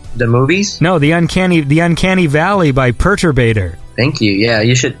stupid. The movies? No, the Uncanny Valley by Perturbator. Thank you. Yeah,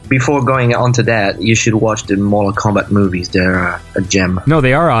 you should, before going on to that, you should watch the Mortal Kombat movies. They're a gem. No,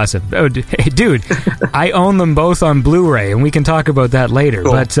 they are awesome. Oh, hey, dude, I own them both on Blu-ray, and we can talk about that later.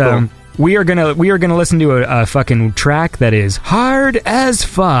 Cool, but cool. we are gonna listen to a fucking track that is hard as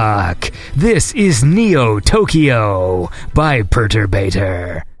fuck. This is Neo Tokyo by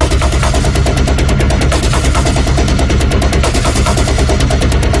Perturbator.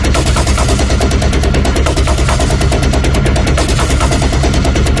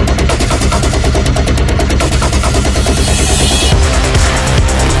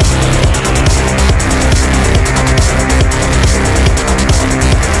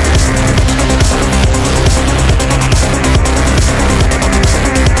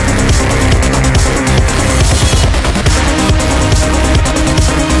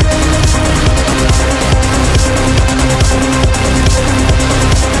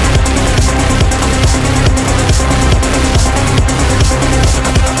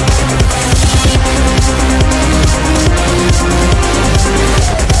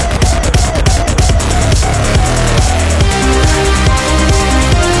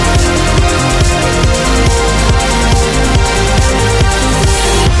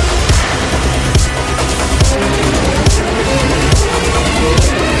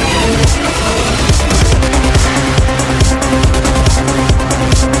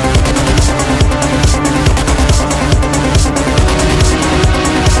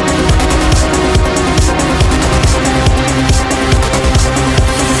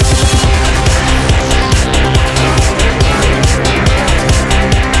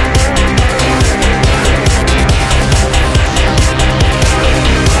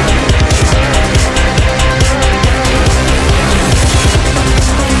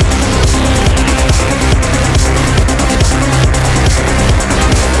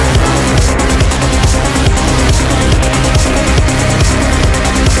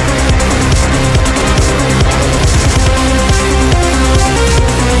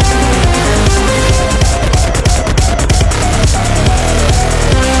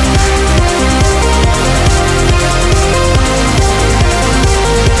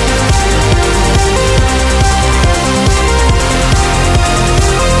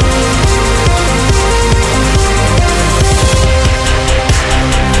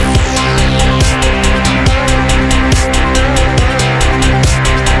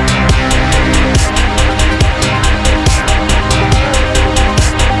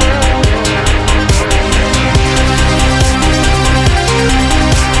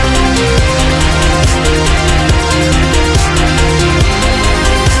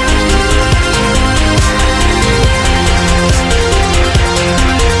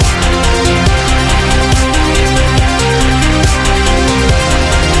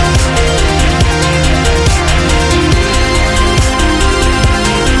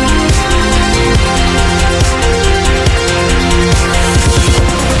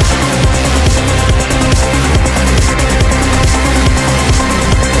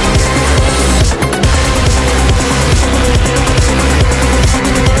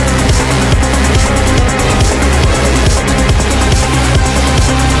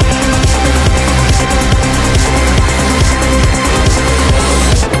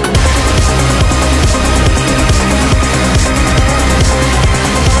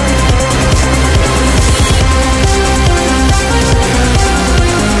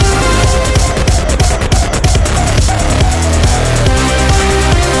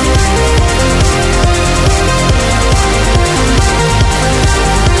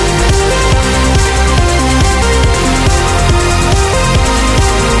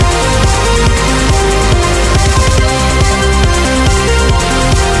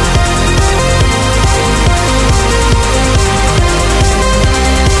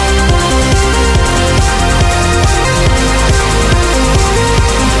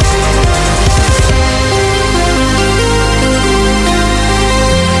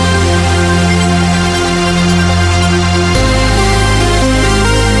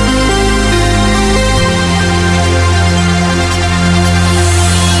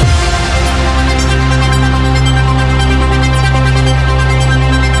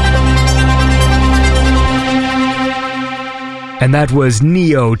 And that was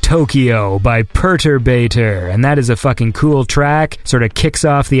Neo Tokyo by Perturbator. And that is a fucking cool track. Sort of kicks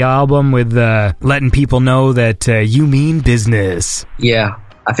off the album with letting people know that you mean business. Yeah,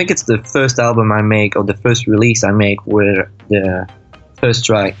 I think it's the first album I make, or the first release I make, where the first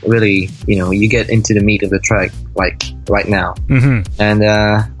track really, you get into the meat of the track, like right now. Mm-hmm. And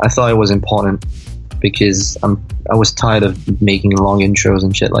I thought it was important because I was tired of making long intros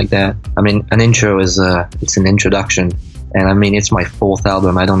and shit like that. I mean, an intro is it's an introduction. And I mean, it's my fourth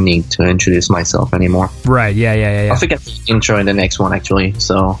album. I don't need to introduce myself anymore. Right, yeah. I think I the intro in the next one, actually.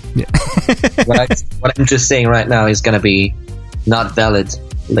 So yeah. what I'm just saying right now is going to be not valid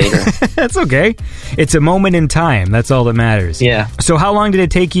later. That's okay. It's a moment in time. That's all that matters. Yeah. So how long did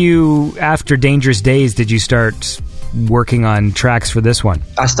it take you after Dangerous Days did you start working on tracks for this one?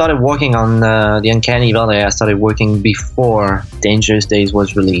 I started working on the Uncanny Valley. I started working before Dangerous Days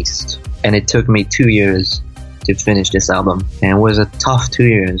was released. And it took me 2 years to finish this album, and it was a tough 2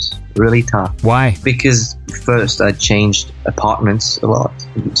 years, really tough. Why? Because first I changed apartments a lot.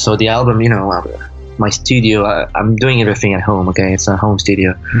 So the album, my studio, I'm doing everything at home, okay? It's a home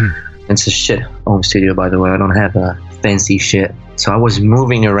studio. It's a shit home studio, by the way. I don't have fancy shit. So I was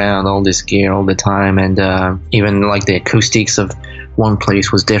moving around all this gear all the time, and even like the acoustics of one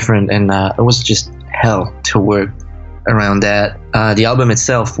place was different, and it was just hell to work around that. The album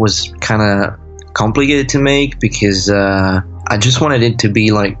itself was kind of complicated to make because I just wanted it to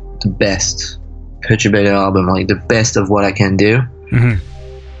be like the best Perturbator album, like the best of what I can do.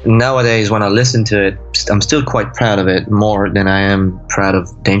 Mm-hmm. Nowadays, when I listen to it, I'm still quite proud of it, more than I am proud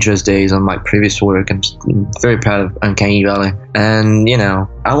of Dangerous Days on my previous work. I'm very proud of Uncanny Valley, and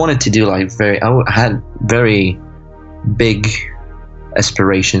I wanted to do I had very big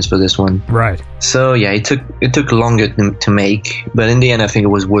aspirations for this one. Right. So yeah, it took longer to make, but in the end I think it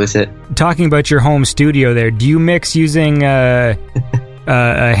was worth it. Talking about your home studio there, do you mix using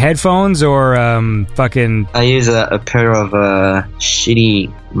headphones or fucking... I use a pair of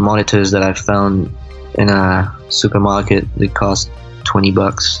shitty monitors that I found in a supermarket. They cost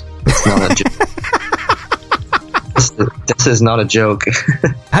 $20. It's not a joke. This is not a joke.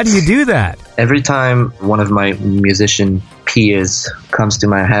 How do you do that? Every time one of my musician peers comes to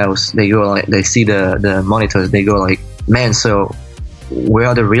my house, they see the monitors, they go like, man, so where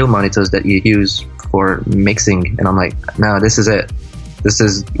are the real monitors that you use for mixing? And I'm like, no, this is it. This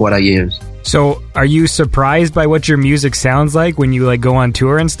is what I use. So are you surprised by what your music sounds like when you go on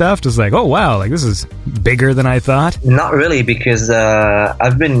tour and stuff? Just like, oh wow, this is bigger than I thought? Not really, because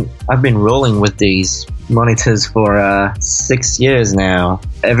I've been rolling with these monitors for 6 years now.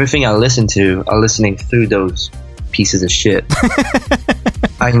 Everything I listen to, I'm listening through those pieces of shit.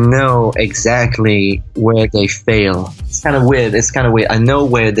 I know exactly where they fail. It's kind of weird. I know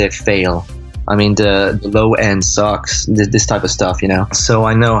where they fail. I mean, the low end sucks, this type of stuff, So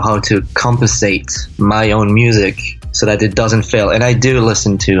I know how to compensate my own music so that it doesn't fail. And I do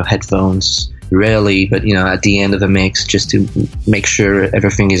listen to headphones rarely, but at the end of the mix, just to make sure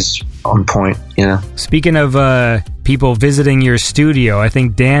everything is on point. Speaking of people visiting your studio, I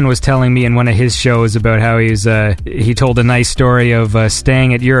think Dan was telling me in one of his shows about how he told a nice story of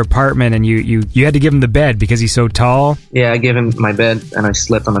staying at your apartment, and you had to give him the bed because he's so tall. Yeah, I gave him my bed and I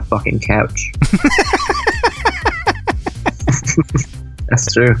slept on a fucking couch.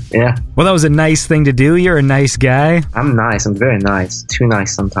 That's true, yeah. Well, that was a nice thing to do. You're a nice guy. I'm nice. I'm very nice. Too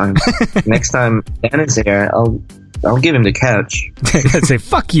nice sometimes. Next time Dan is here, I'll give him the couch. I'd say,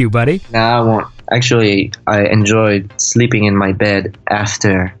 fuck you, buddy. No, I won't. Actually, I enjoyed sleeping in my bed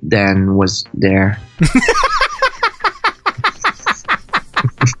after Dan was there.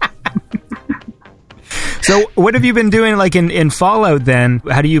 So what have you been doing in Fallout then?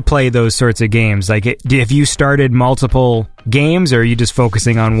 How do you play those sorts of games? Have you started multiple games, or are you just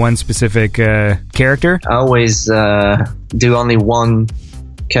focusing on one specific character? I always do only one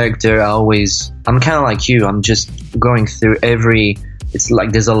character. I'm kind of like you. I'm just going through it's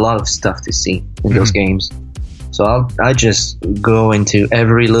like there's a lot of stuff to see in those games. So I just go into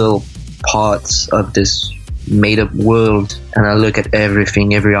every little part of this made up world, and I look at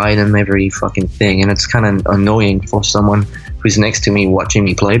everything, every item, every fucking thing, and it's kind of annoying for someone who's next to me watching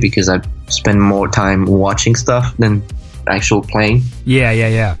me play, because I spend more time watching stuff than actual playing.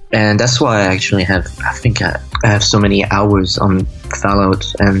 Yeah. And that's why I actually I have so many hours on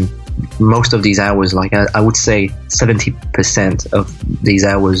Fallout, and most of these hours, I would say 70% of these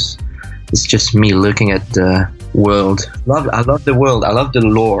hours is just me looking at the world. I love the world. I love the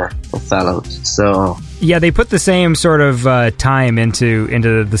lore of Fallout. So yeah, they put the same sort of time into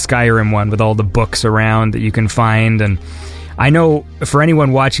the Skyrim one with all the books around that you can find, and I know for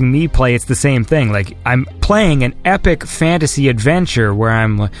anyone watching me play, it's the same thing. Like, I'm playing an epic fantasy adventure where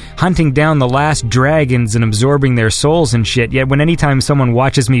I'm hunting down the last dragons and absorbing their souls and shit. Yet when anytime someone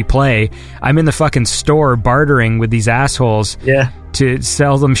watches me play, I'm in the fucking store bartering with these assholes. Yeah. To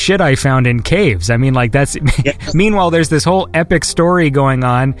sell them shit I found in caves. I mean, like, that's... Meanwhile, there's this whole epic story going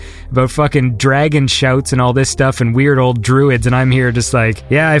on about fucking dragon shouts and all this stuff and weird old druids, and I'm here just like,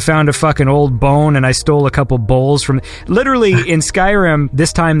 yeah, I found a fucking old bone and I stole a couple bowls from... Literally, in Skyrim,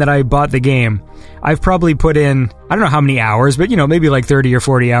 this time that I bought the game, I've probably put in, I don't know how many hours, but, you know, maybe like 30 or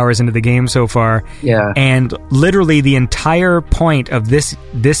 40 hours into the game so far. Yeah. And literally the entire point of this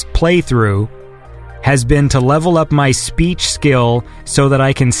playthrough has been to level up my speech skill so that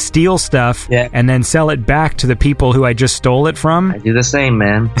I can steal stuff and then sell it back to the people who I just stole it from. I do the same,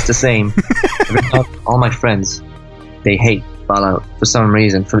 man. It's the same. All my friends, they hate Fallout for some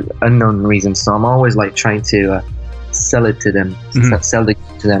reason, for unknown reasons. So I'm always like trying to sell it to them, sell it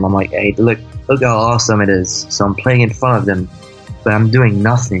to them. I'm like, hey, look how awesome it is. So I'm playing in front of them, but I'm doing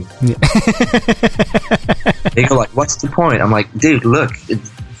nothing. Yeah. They go like, what's the point? I'm like, dude, look.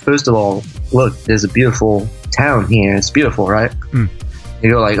 First of all, look, there's a beautiful town here. It's beautiful, right? They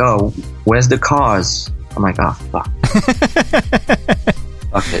go like, oh, where's the cars? I'm like, oh, fuck.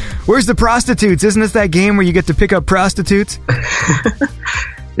 Fuck it. Where's the prostitutes? Isn't this that game where you get to pick up prostitutes?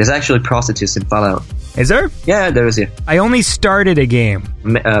 There's actually prostitutes in Fallout. Is there? Yeah, there is, yeah. I only started a game.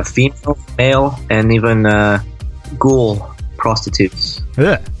 Female, male, and even ghoul prostitutes.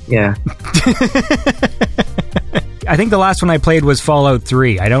 Ugh. Yeah. I think the last one I played was Fallout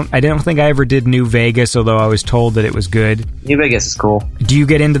 3. I don't think I ever did New Vegas, although I was told that it was good. New Vegas is cool. Do you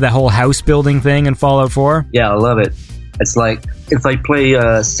get into the whole house building thing in Fallout 4? Yeah, I love it. It's like, if I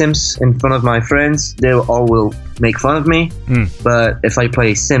play Sims in front of my friends, they all will make fun of me. But if I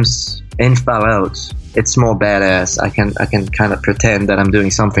play Sims in Fallout, it's more badass. I can kind of pretend that I'm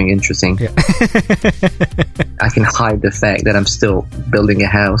doing something interesting. Yeah. I can hide the fact that I'm still building a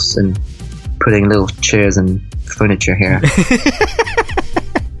house and putting little chairs and furniture here.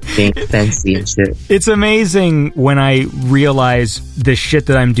 Being fancy and shit. It's amazing when I realize the shit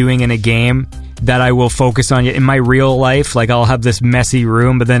that I'm doing in a game that I will focus on. In my real life, like, I'll have this messy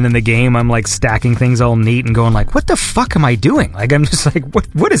room, but then in the game I'm like stacking things all neat and going like, what the fuck am I doing? Like, I'm just like,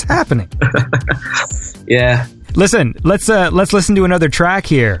 what is happening? Yeah. Listen, let's listen to another track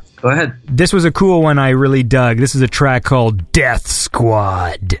here. Go ahead. This was a cool one I really dug. This is a track called Death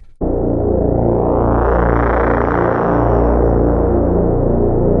Squad.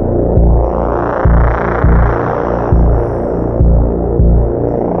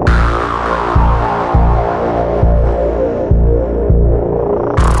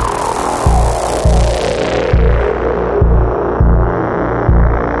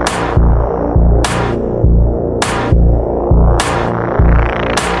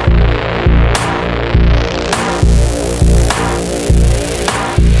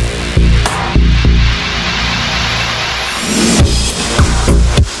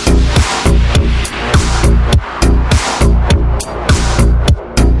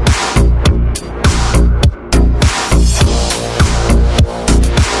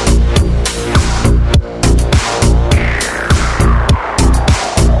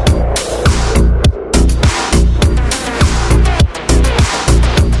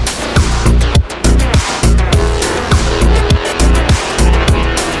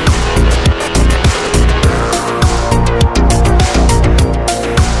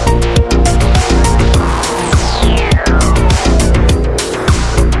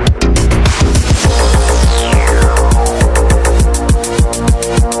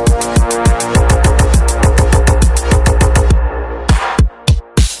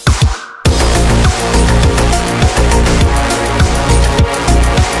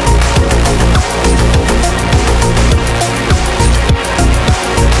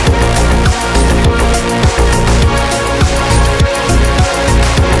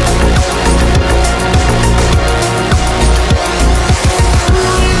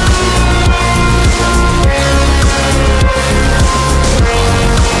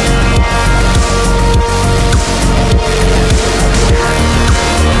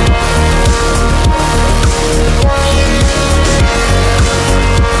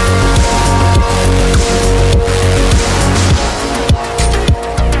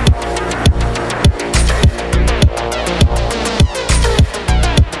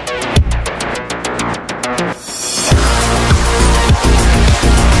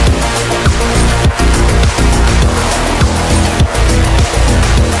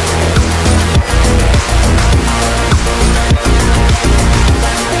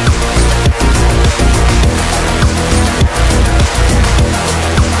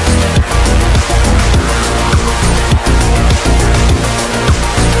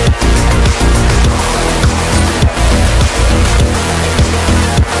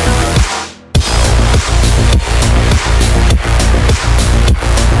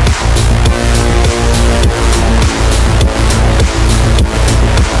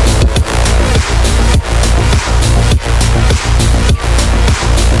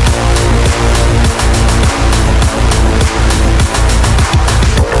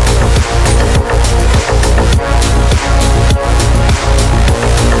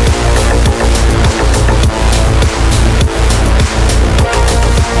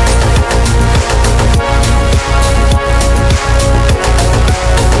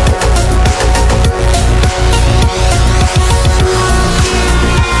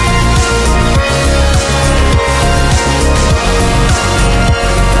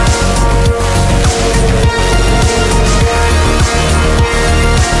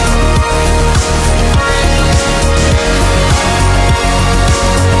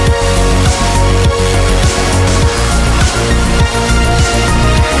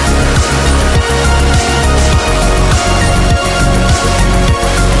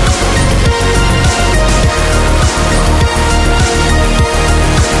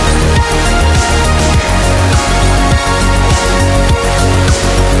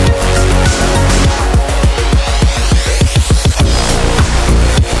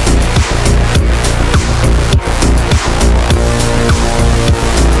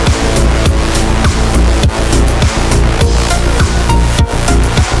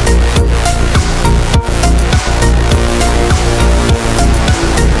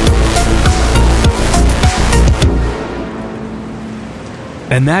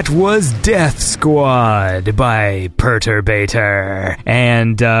 And that was Death Squad by Perturbator.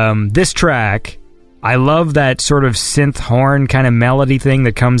 And this track, I love that sort of synth horn kind of melody thing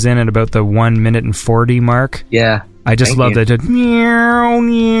that comes in at about the 1 minute and 40 mark. Yeah. I just love that. Meow,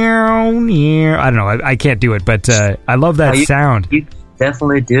 meow, meow. I don't know. I can't do it, but I love that sound. You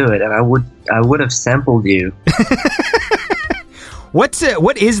definitely do it, and I would have sampled you. What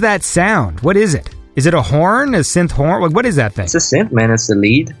is that sound? What is it? Is it a horn? A synth horn? Like, what is that thing? It's a synth, man. It's a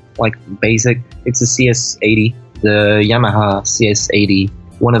lead, like basic. It's a CS80, the Yamaha CS80,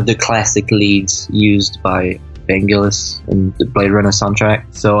 one of the classic leads used by Vangelis in the Blade Runner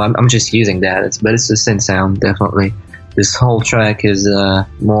soundtrack. So I'm just using that. But it's a synth sound, definitely. This whole track is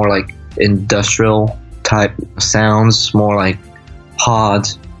more like industrial type sounds, more like hard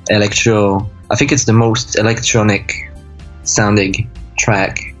electro. I think it's the most electronic sounding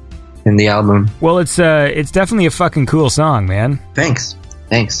track in the album. Well, it's definitely a fucking cool song, man. Thanks.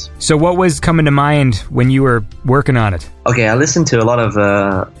 So what was coming to mind when you were working on it? Okay, I listened to a lot of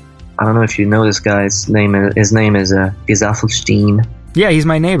I don't know if you know this guy's name. His name is Gesaffelstein. Yeah, he's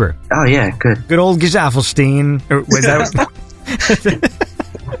my neighbor. Oh yeah, good old Gesaffelstein. Was that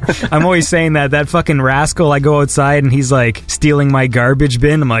I'm always saying that fucking rascal. I go outside and he's like stealing my garbage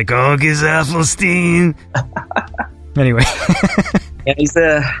bin. I'm like, oh, Gesaffelstein. Anyway. He's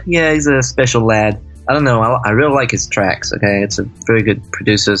a special lad. I don't know. I really like his tracks. Okay, it's a very good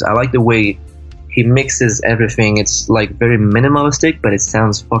producer. I like the way he mixes everything. It's like very minimalistic, but it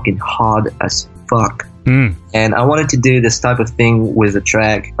sounds fucking hard as fuck. And I wanted to do this type of thing with a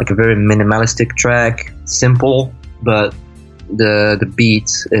track, like a very minimalistic track, simple, but the beat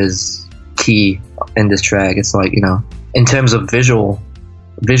is key in this track. It's like, you know, in terms of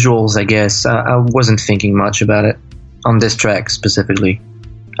visuals, I guess I wasn't thinking much about it on this track specifically.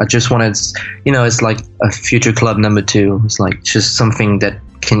 I just wanted, you know, it's like a Future Club number 2. It's like just something that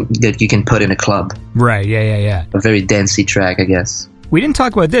you can put in a club. Right, yeah. A very dancey track, I guess. We didn't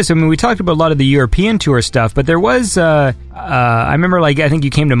talk about this. I mean, we talked about a lot of the European tour stuff, but there was, I remember, like, I think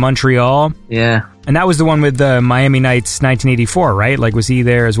you came to Montreal. Yeah. And that was the one with Miami Nights 1984, right? Like, was he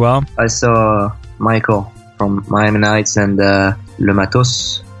there as well? I saw Michael from Miami Nights and Le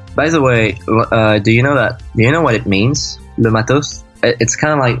Matos. By the way, do you know what it means, Le Matos? It's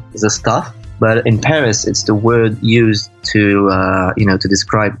kind of like the stuff, but in Paris, it's the word used to, to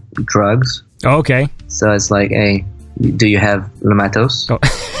describe drugs. Oh, okay. So it's like, hey, do you have Le Matos? Oh.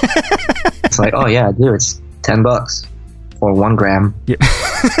 It's like, oh yeah, I do. It's $10 for 1 gram. Yep.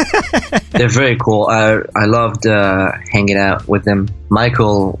 They're very cool. I loved hanging out with them.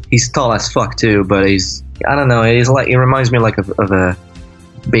 Michael, he's tall as fuck too, but he reminds me like of a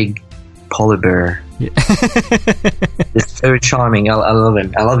big polar bear. Yeah. It's very charming. I love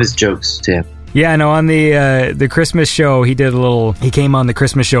him. I love his jokes too. Yeah, no, on the Christmas show, he came on the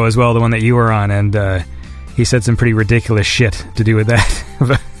Christmas show as well, the one that you were on, and he said some pretty ridiculous shit to do with that.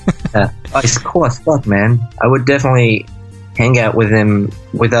 Yeah. Oh, he's cool as fuck, man. I would definitely hang out with him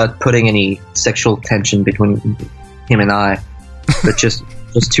without putting any sexual tension between him and I, but just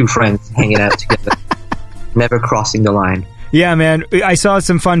two friends hanging out together, never crossing the line. Yeah, man. I saw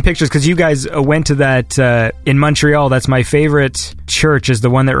some fun pictures because you guys went to that in Montreal. That's my favorite church, is the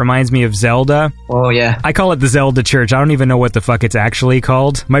one that reminds me of Zelda. Oh, yeah. I call it the Zelda Church. I don't even know what the fuck it's actually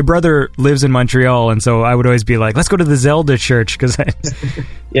called. My brother lives in Montreal, and so I would always be like, let's go to the Zelda Church.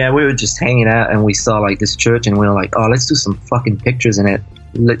 Yeah, we were just hanging out, and we saw like this church, and we were like, oh, let's do some fucking pictures in it.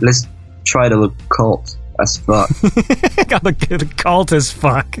 Let's try to look cult as fuck. Got the cult as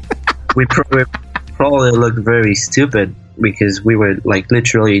fuck. We probably looked very stupid, because we were like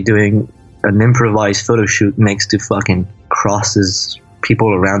literally doing an improvised photo shoot next to fucking crosses.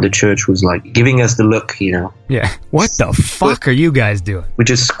 People around the church was like giving us the look, you know. Yeah. What the fuck are you guys doing? We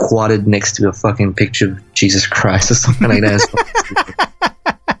just squatted next to a fucking picture of Jesus Christ or something like that.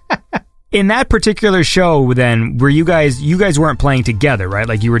 In that particular show, then, were you guys weren't playing together, right?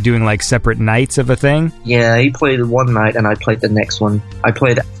 Like you were doing like separate nights of a thing? Yeah, he played one night and I played the next one. I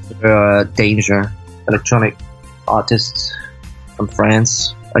played Danger, electronic artists from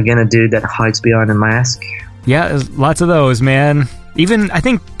France. Again, a dude that hides behind a mask. Yeah, there's lots of those, man. Even, I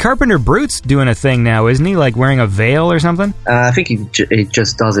think Carpenter Brute's doing a thing now, isn't he? Like wearing a veil or something? I think he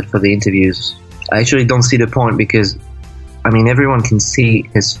just does it for the interviews. I actually don't see the point because, I mean, everyone can see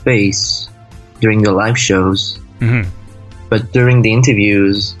his face during the live shows. Mm-hmm. But during the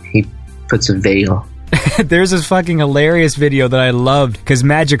interviews, he puts a veil. There's this fucking hilarious video that I loved because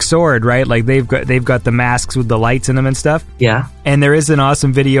Magic Sword, right? Like they've got the masks with the lights in them and stuff. Yeah. And there is an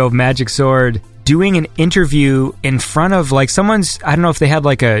awesome video of Magic Sword doing an interview in front of like someone's, I don't know if they had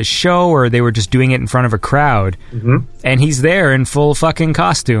like a show or they were just doing it in front of a crowd. Mm-hmm. And he's there in full fucking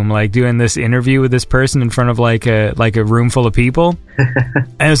costume, like doing this interview with this person in front of like a room full of people.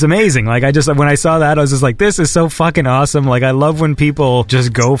 And it was amazing. Like when I saw that, I was just like, this is so fucking awesome. Like I love when people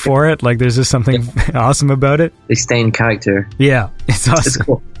just go for it. Like there's just something awesome about it. They stay in character. Yeah, it's awesome. It's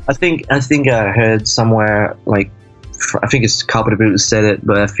cool. I think I heard somewhere, like, I think it's Carpenter Brut who said it,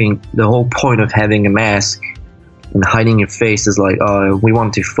 but I think the whole point of having a mask and hiding your face is like, oh, we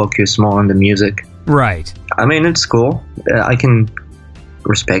want to focus more on the music. Right. I mean, it's cool. I can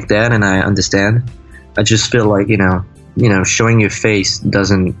respect that, and I understand. I just feel like, you know, showing your face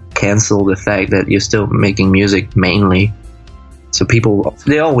doesn't cancel the fact that you're still making music mainly. So people,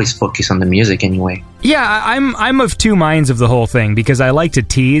 they always focus on the music anyway. Yeah, I'm of two minds of the whole thing, because I like to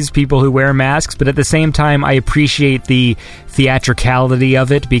tease people who wear masks, but at the same time, I appreciate the theatricality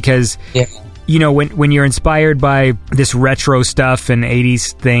of it, because, you know, when you're inspired by this retro stuff and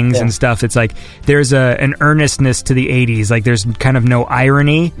 80s things and stuff, it's like there's an earnestness to the 80s, like there's kind of no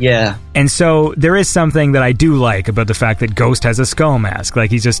irony. Yeah. And so there is something that I do like about the fact that Ghost has a skull mask.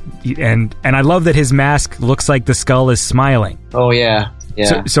 Like he's just, and I love that his mask looks like the skull is smiling. Oh, yeah.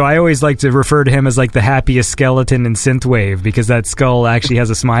 Yeah. So I always like to refer to him as like the happiest skeleton in Synthwave, because that skull actually has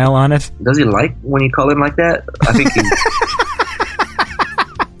a smile on it. Does he like when you call him like that? I think he...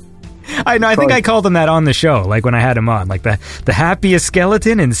 I know. I think I called him that on the show, like when I had him on, like the happiest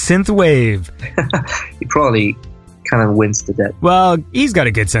skeleton in Synthwave. He probably kind of winced at that. Well, he's got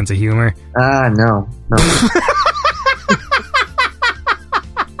a good sense of humor. No.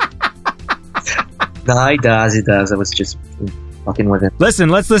 No, he does. I was just fucking with him. Listen,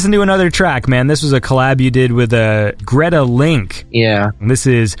 let's listen to another track, man. This was a collab you did with Greta Link. Yeah. This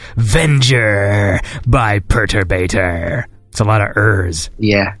is Venger by Perturbator. It's a lot of ers.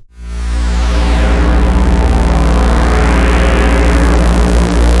 Yeah.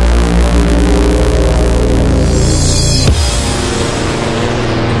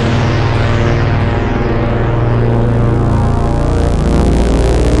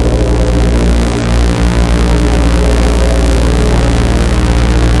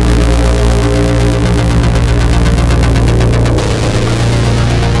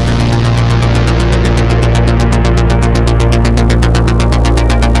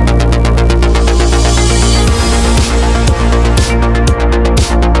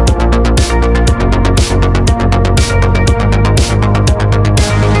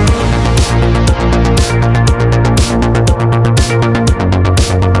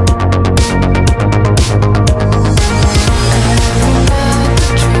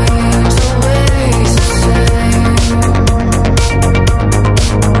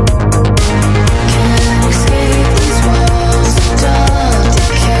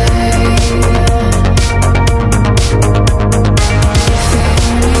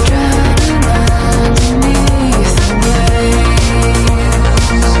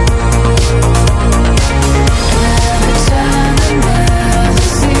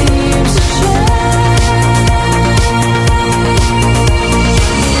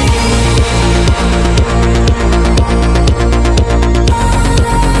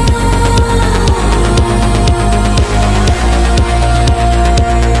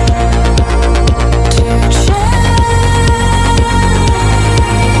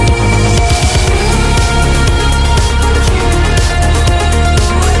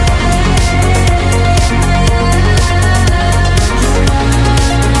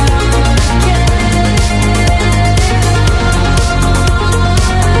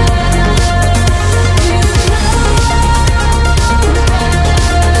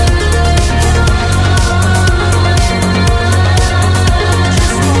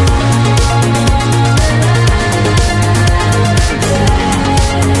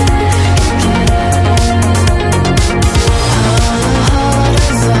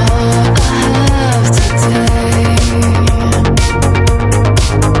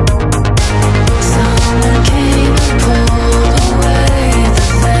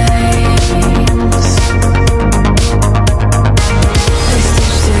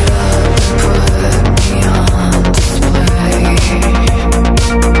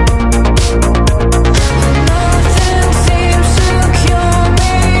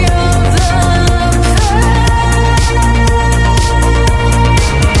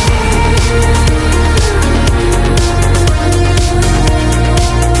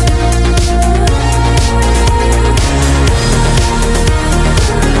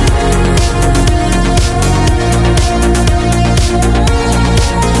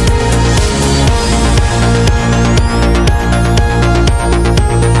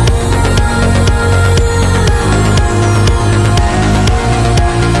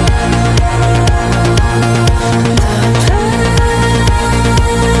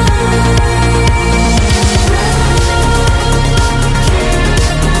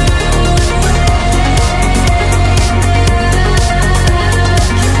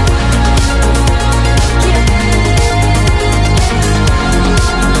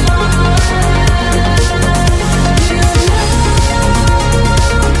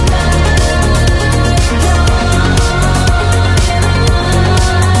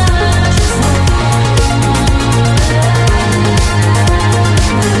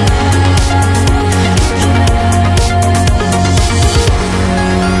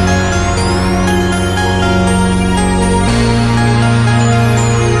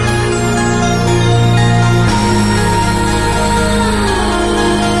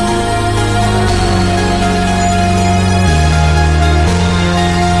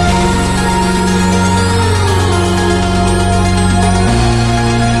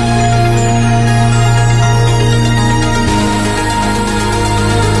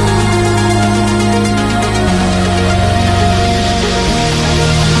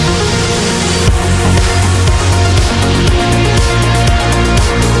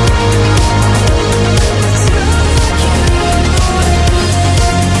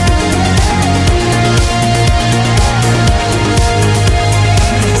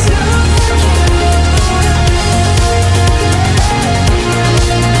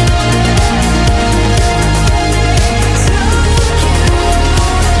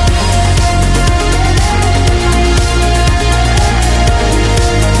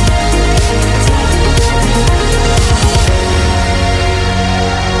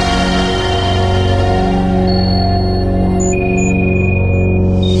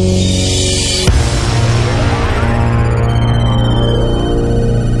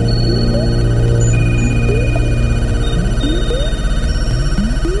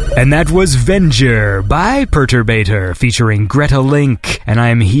 And that was Venger by Perturbator featuring Greta Link. And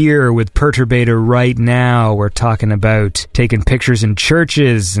I'm here with Perturbator right now. We're talking about taking pictures in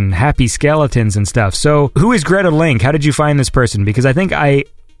churches and happy skeletons and stuff. So who is Greta Link? How did you find this person? Because I think I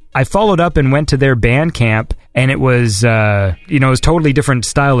followed up and went to their Bandcamp, and it was, it was totally different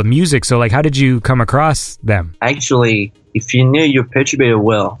style of music. So like, how did you come across them? Actually, if you knew your Perturbator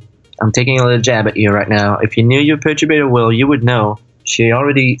well, I'm taking a little jab at you right now. If you knew your Perturbator well, you would know she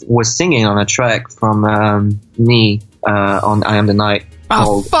already was singing on a track from me on I Am the Night.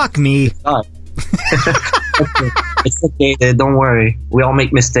 Oh, fuck me. It's okay, don't worry. We all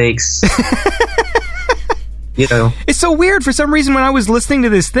make mistakes. You know. It's so weird for some reason when I was listening to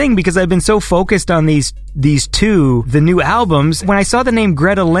this thing, because I've been so focused on these two, the new albums. When I saw the name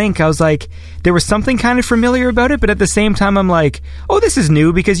Greta Link, I was like, there was something kind of familiar about it, but at the same time, I'm like, oh, this is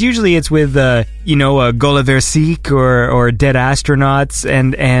new, because usually it's with, Golaversik or Dead Astronauts,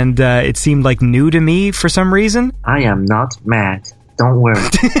 and it seemed like new to me for some reason. I am not mad. Don't worry.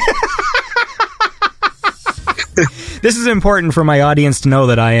 This is important for my audience to know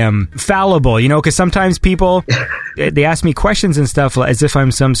that I am fallible, because sometimes people, they ask me questions and stuff as if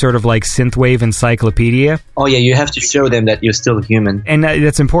I'm some sort of like synthwave encyclopedia. Oh yeah, you have to show them that you're still human. And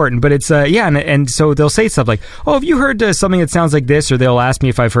that's important, but it's, and so they'll say stuff like, oh, have you heard something that sounds like this? Or they'll ask me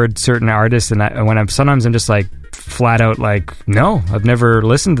if I've heard certain artists, and sometimes I'm just like flat out like, no, I've never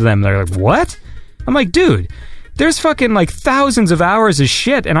listened to them. They're like, what? I'm like, dude, there's fucking like thousands of hours of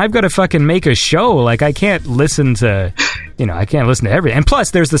shit, and I've got to fucking make a show. Like, I can't listen to, I can't listen to everything. And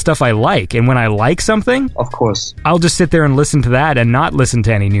plus, there's the stuff I like, and when I like something, of course, I'll just sit there and listen to that and not listen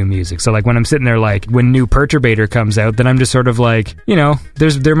to any new music. So like when I'm sitting there, like when new Perturbator comes out, then I'm just sort of like,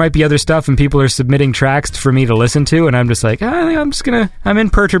 there might be other stuff, and people are submitting tracks for me to listen to, and I'm just like, I'm in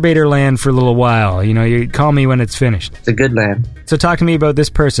Perturbator land for a little while. You call me when it's finished. It's a good land. So talk to me about this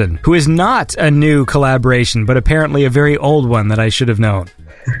person, who is not a new collaboration, but apparently a very old one that I should have known.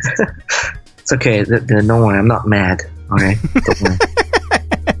 It's okay. Don't worry. I'm not mad. Okay. Don't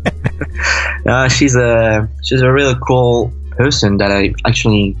worry. She's a really cool person that I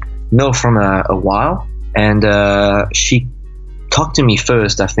actually know from a while. And she talked to me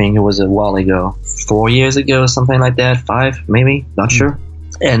first, I think it was a while ago. 4 years ago, something like that. 5, maybe. Not sure.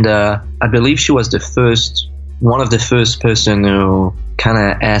 And I believe she was one of the first person who kind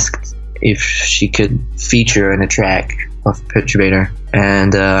of asked if she could feature in a track of Perturbator.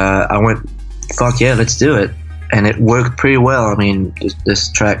 And I went, fuck yeah, let's do it. And it worked pretty well. I mean,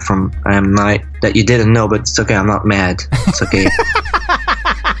 this track from I Am Night that you didn't know, but it's okay, I'm not mad. It's okay.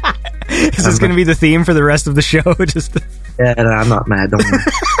 Is this going to be the theme for the rest of the show? Yeah, no, I'm not mad, don't worry.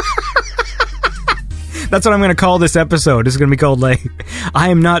 That's what I'm going to call this episode. It's going to be called, like, I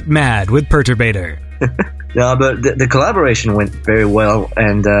Am Not Mad with Perturbator. Yeah, but the collaboration went very well,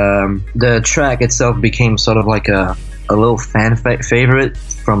 and the track itself became sort of like a little fan favorite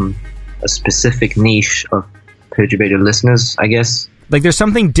from a specific niche of Perturbator listeners, I guess. Like, there's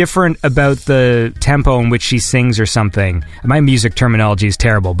something different about the tempo in which she sings or something. My music terminology is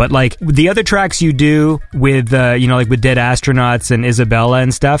terrible, but like the other tracks you do with, like with Dead Astronauts and Isabella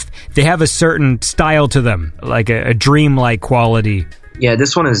and stuff, they have a certain style to them, like a dreamlike quality. Yeah,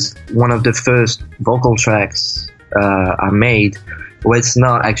 this one is one of the first vocal tracks I made where it's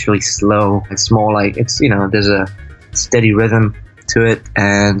not actually slow. It's more like, there's a steady rhythm to it,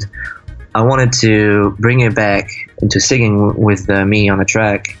 and I wanted to bring it back into singing with me on the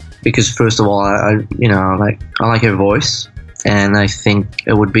track because, first of all, I like her voice, and I think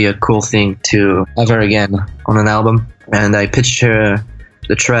it would be a cool thing to have her again on an album. And I pitched her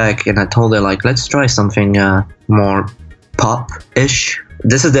the track, and I told her, like, let's try something more pop-ish.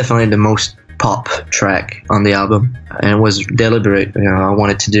 This is definitely the most pop track on the album, and it was deliberate. I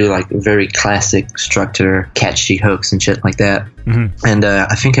wanted to do like very classic structure, catchy hooks and shit like that. Mm-hmm. And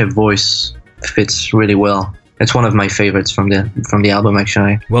I think her voice fits really well. It's one of my favorites from the album,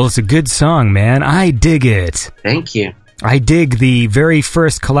 actually. Well, it's a good song, man. I dig it. Thank you. I dig the very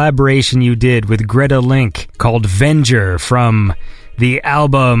first collaboration you did with Greta Link called Venger from the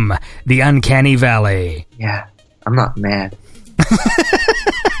album The Uncanny Valley. Yeah, I'm not mad.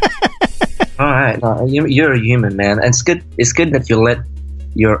 All right, no, you're a human, man. And it's good that you let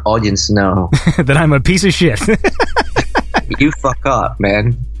your audience know that I'm a piece of shit. You fuck up,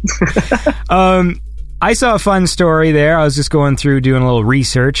 man. I saw a fun story there. I was just going through doing a little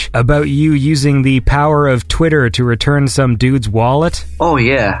research about you using the power of Twitter to return some dude's wallet. Oh,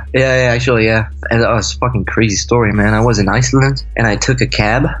 yeah. Yeah, actually, yeah. And that was a fucking crazy story, man. I was in Iceland, and I took a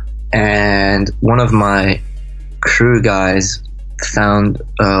cab, and one of my crew guys found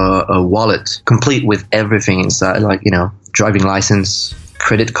a wallet complete with everything inside, like, driving license,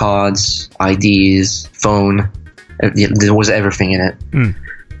 credit cards, IDs, phone. There was everything in it.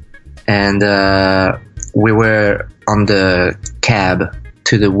 And we were on the cab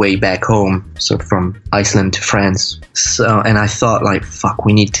to the way back home, so from Iceland to France. So, and I thought, like, fuck,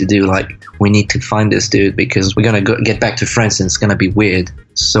 we need to find this dude, because we're gonna get back to France and it's gonna be weird.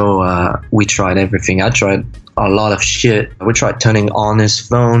 So we tried everything. I tried a lot of shit. We tried turning on his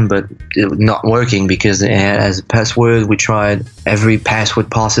phone, but it was not working because it has a password. We tried every password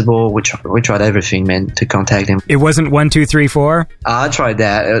possible. We tried everything, man, to contact him. It wasn't 1, 2, 3, 4? I tried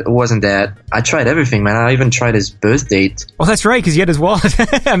that. It wasn't that. I tried everything, man. I even tried his birth date. Oh, that's right, because you had his wallet.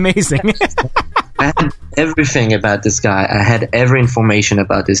 Amazing. I had everything about this guy. I had every information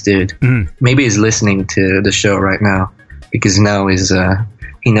about this dude. Maybe he's listening to the show right now, because now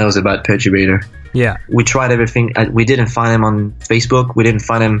he knows about Perturbator. Yeah. We tried everything. We didn't find him on Facebook. We didn't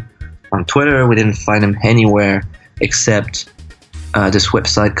find him on Twitter. We didn't find him anywhere except this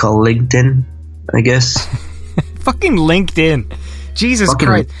website called LinkedIn, I guess. Fucking LinkedIn. Jesus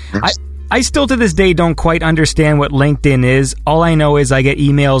Christ. I still to this day don't quite understand what LinkedIn is. All I know is I get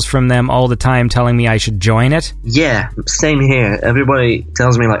emails from them all the time telling me I should join it. Yeah, same here. Everybody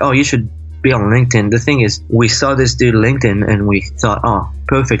tells me, like, oh, you should be on LinkedIn. The thing is, we saw this dude LinkedIn and we thought, oh,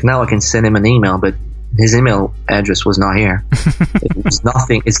 perfect, now I can send him an email, but his email address was not here. It was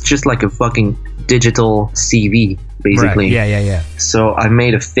nothing. It's just like a fucking digital CV, basically. Right. Yeah. So I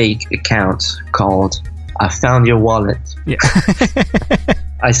made a fake account called I Found Your Wallet. Yeah.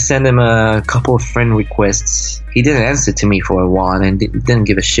 I sent him a couple of friend requests. He didn't answer to me for a while and didn't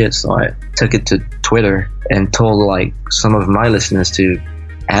give a shit, so I took it to Twitter and told, like, some of my listeners to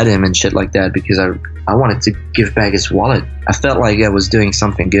add him and shit like that, because I wanted to give back his wallet. I felt like I was doing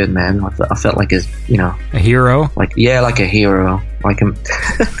something good, man. I felt like a hero. Like a hero,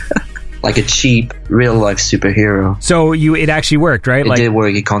 like a cheap real life superhero. So it actually worked, right? It did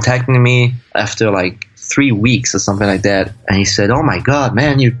work. He contacted me after like 3 weeks or something like that, and he said, "Oh my god,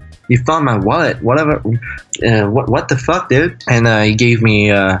 man, you found my wallet. Whatever. What the fuck, dude?" And he gave me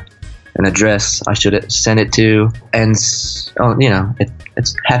an address I should send it to, and it's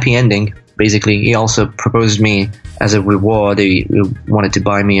happy ending. Basically, he also proposed me as a reward. He wanted to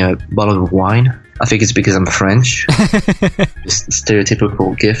buy me a bottle of wine. I think it's because I'm French. Just a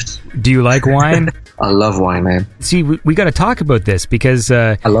stereotypical gift. Do you like wine? I love wine, man. See, we got to talk about this because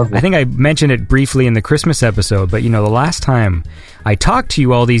I love it. I think I mentioned it briefly in the Christmas episode, but the last time I talked to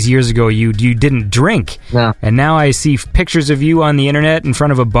you all these years ago, you didn't drink. No. And now I see pictures of you on the internet in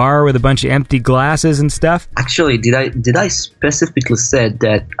front of a bar with a bunch of empty glasses and stuff. Actually, did I specifically said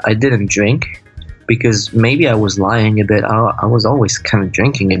that I didn't drink? Because maybe I was lying a bit. I was always kind of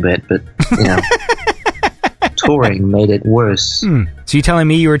drinking a bit, but touring made it worse. So you telling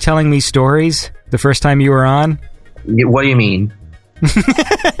me you were telling me stories the first time you were on? What do you mean?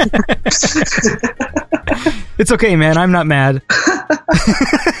 It's okay, man. I'm not mad.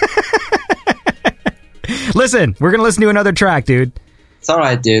 Listen, we're gonna listen to another track, dude. It's all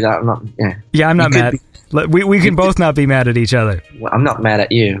right, dude. I'm not. Yeah, I'm not mad. We can both not be mad at each other. Well, I'm not mad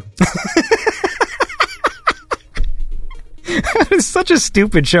at you. It's such a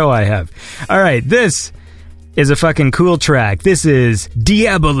stupid show I have. All right, this is a fucking cool track. This is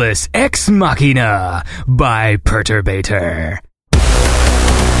Diabolus Ex Machina by Perturbator.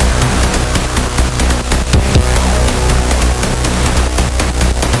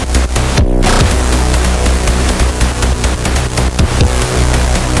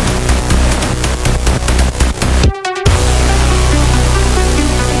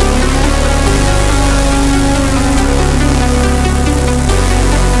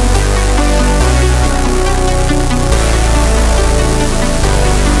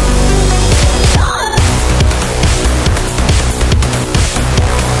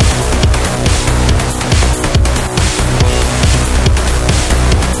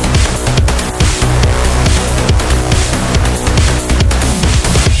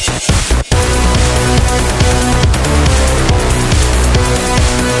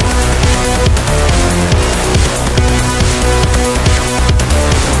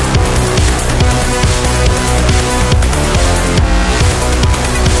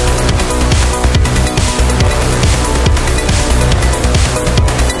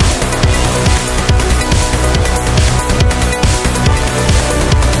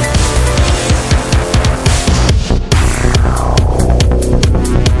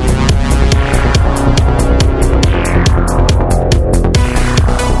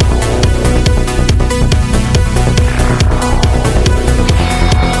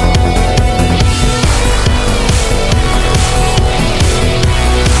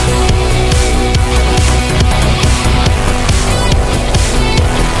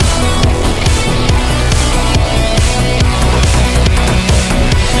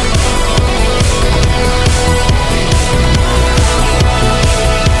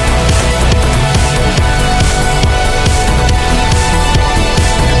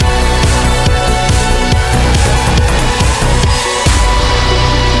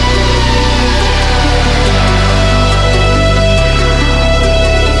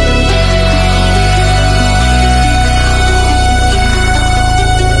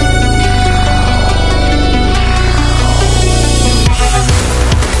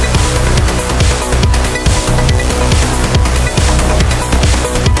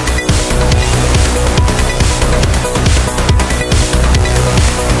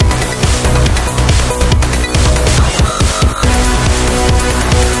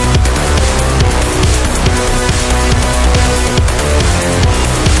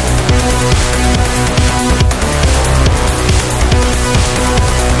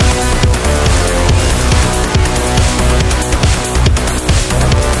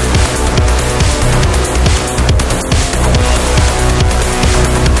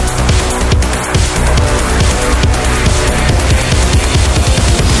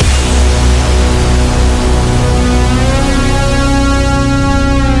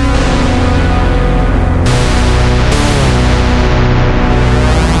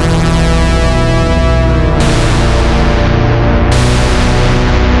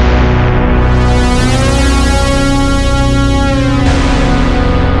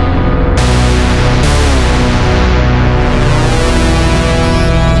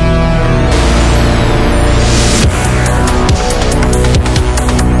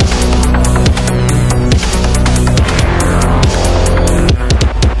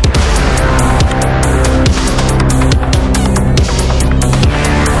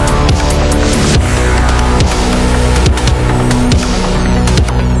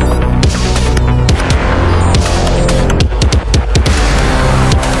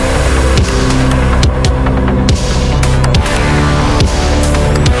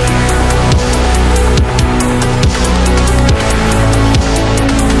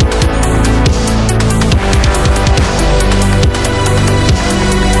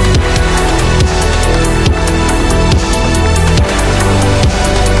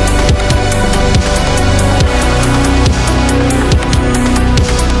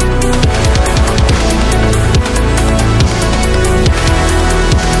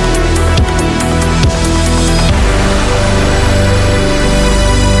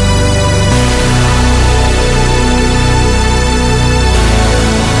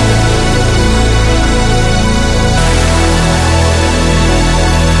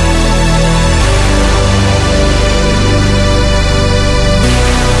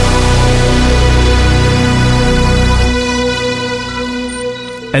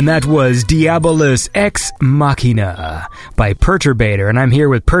 And that was Diabolus Ex Machina by Perturbator. And I'm here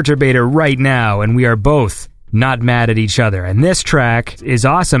with Perturbator right now, and we are both not mad at each other. And this track is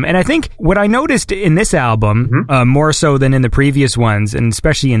awesome. And I think what I noticed in this album, more so than in the previous ones, and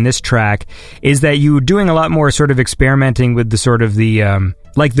especially in this track, is that you were doing a lot more sort of experimenting with the sort of the,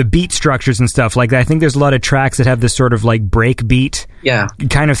 like the beat structures and stuff like that. I think there's a lot of tracks that have this sort of like break beat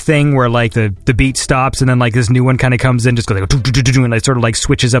kind of thing where like the beat stops and then like this new one kind of comes in, just goes like, and it sort of like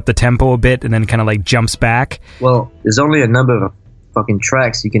switches up the tempo a bit and then kind of like jumps back. Well, there's only a number of fucking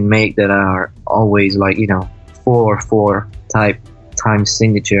tracks you can make that are always like, 4/4 type time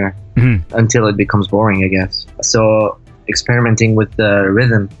signature until it becomes boring, I guess. So experimenting with the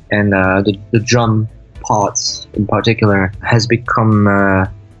rhythm and the drum parts in particular has become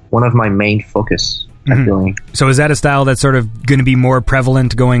one of my main focus, I feel like. So is that a style that's sort of going to be more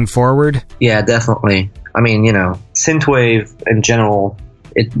prevalent going forward? Yeah, definitely. I mean, synthwave in general,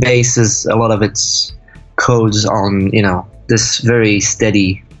 it bases a lot of its codes on, this very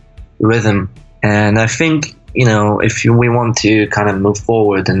steady rhythm. And I think, if we want to kind of move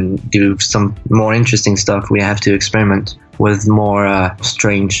forward and do some more interesting stuff, we have to experiment with more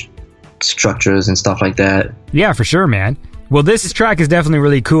strange structures and stuff like that. Yeah, for sure, man. Well, this track is definitely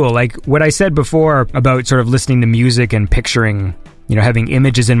really cool. Like what I said before about sort of listening to music and picturing, having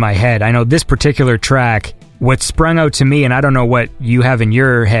images in my head. I know this particular track, what sprung out to me, and I don't know what you have in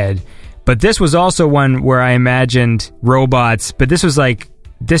your head, but this was also one where I imagined robots, but this was like,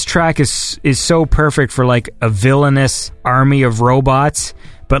 this track is so perfect for like a villainous army of robots,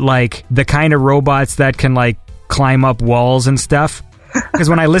 but like the kind of robots that can like climb up walls and stuff. Because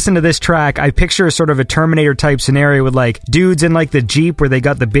when I listen to this track, I picture sort of a Terminator type scenario with like dudes in like the Jeep where they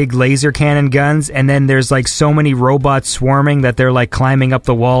got the big laser cannon guns, and then there's like so many robots swarming that they're like climbing up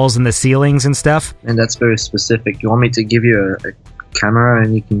the walls and the ceilings and stuff. And that's very specific. You want me to give you a camera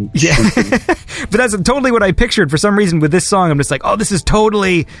and you can But that's totally what I pictured. For some reason with this song, I'm just like, oh, this is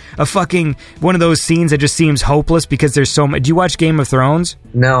totally a fucking one of those scenes that just seems hopeless because there's so much. Do you watch Game of Thrones?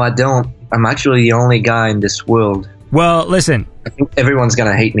 No, I don't. I'm actually the only guy in this world. Well, listen, I think everyone's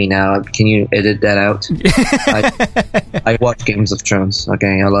gonna hate me now. Can you edit that out? I watch Games of Thrones.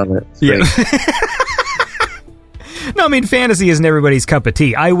 Okay, I love it. It's great. No, I mean, fantasy isn't everybody's cup of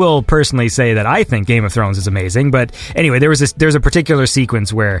tea. I will personally say that I think Game of Thrones is amazing, but anyway, there's a particular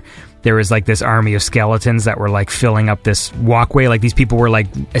sequence where there was like this army of skeletons that were like filling up this walkway, like these people were like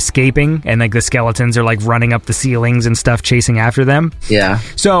escaping, and like the skeletons are like running up the ceilings and stuff, chasing after them. Yeah.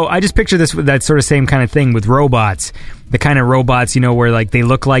 So I just picture that sort of same kind of thing with robots. The kind of robots, where like they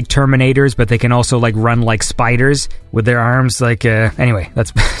look like Terminators, but they can also like run like spiders with their arms. Like, anyway,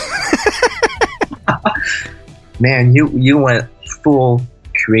 that's... Man, you went full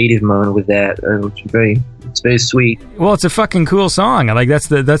creative mode with that. It's very sweet. Well, it's a fucking cool song. Like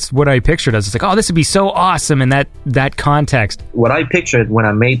that's what I pictured as. It's like, oh, this would be so awesome in that context. What I pictured when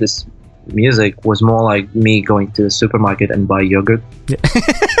I made this music was more like me going to the supermarket and buy yogurt.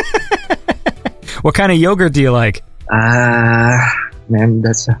 What kind of yogurt do you like? Man,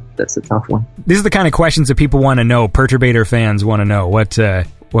 that's a tough one. These are the kind of questions that people want to know. Perturbator fans want to know what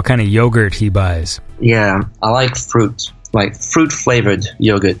kind of yogurt he buys. Yeah, I like fruit. Like fruit-flavored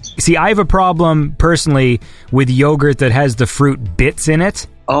yogurt. See, I have a problem, personally, with yogurt that has the fruit bits in it.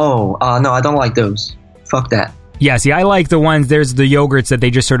 Oh, no, I don't like those. Fuck that. Yeah, see, I like the ones, there's the yogurts that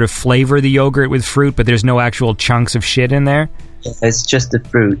they just sort of flavor the yogurt with fruit, but there's no actual chunks of shit in there. It's just the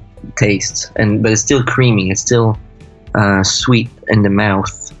fruit taste, but it's still creamy. It's still sweet in the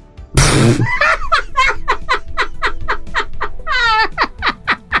mouth.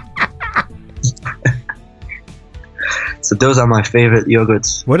 So those are my favorite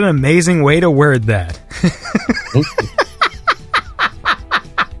yogurts. What an amazing way to word that.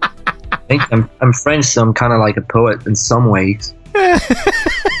 I think I'm French, so I'm kind of like a poet in some ways.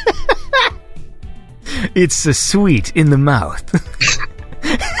 It's so sweet in the mouth.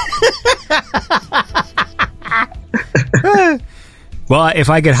 Well, if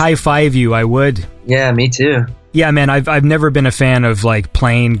I could high-five you, I would. Yeah, me too. Yeah, man, I've never been a fan of like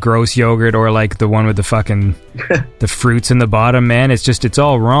plain gross yogurt or like the one with the fucking the fruits in the bottom, man. It's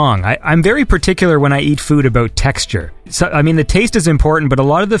all wrong. I'm very particular when I eat food about texture. So I mean, the taste is important, but a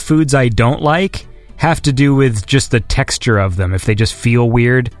lot of the foods I don't like have to do with just the texture of them. If they just feel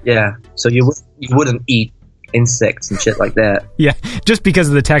weird. Yeah. So you wouldn't eat insects and shit like that. Yeah, just because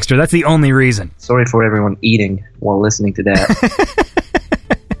of the texture. That's the only reason. Sorry for everyone eating while listening to that.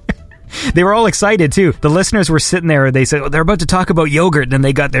 They were all excited, too. The listeners were sitting there, they said, they're about to talk about yogurt, and then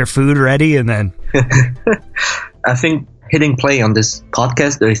they got their food ready, and then... I think hitting play on this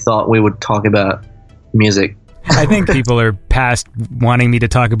podcast, they thought we would talk about music. I think people are past wanting me to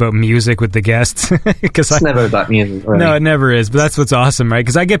talk about music with the guests. Because It's never about music, right? No, it never is. But that's what's awesome, right?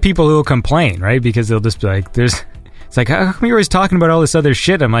 Because I get people who will complain, right? Because they'll just be like, it's like, how come you're always talking about all this other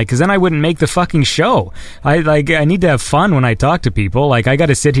shit? I'm like, because then I wouldn't make the fucking show. I need to have fun when I talk to people. Like, I got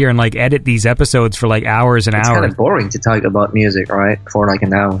to sit here and like edit these episodes for like hours and It's hours. kind of boring to talk about music, right? For like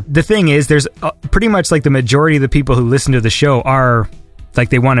an hour. The thing is, there's pretty much like the majority of the people who listen to the show are like,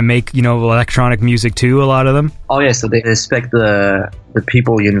 they want to make, electronic music too, a lot of them. Oh yeah, so they expect the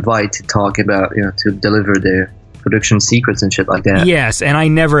people you invite to talk about, to deliver their production secrets and shit like that. Yes, and I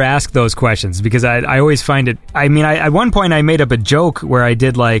never ask those questions because I always find it... I mean, at one point I made up a joke where I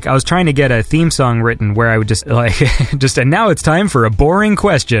did I was trying to get a theme song written where I would just and now it's time for a boring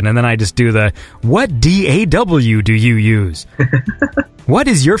question, and then I just do what DAW do you use? What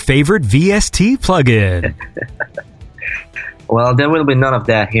is your favorite VST plugin? Well, there will be none of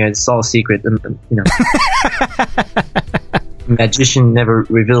that here. It's all secret. Magician never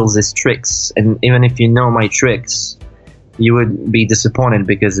reveals his tricks, and even if you know my tricks, you would be disappointed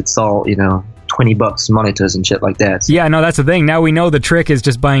because it's all $20 monitors and shit like that. Yeah, no, that's the thing. Now we know the trick is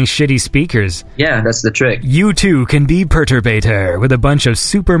just buying shitty speakers. Yeah, that's the trick. You too can be Perturbator with a bunch of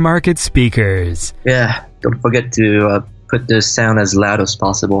supermarket speakers. Yeah, don't forget to put the sound as loud as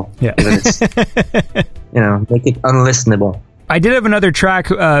possible. Yeah. Even it's, make it unlistenable. I did have another track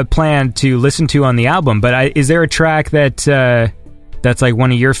planned to listen to on the album, but is there a track that's like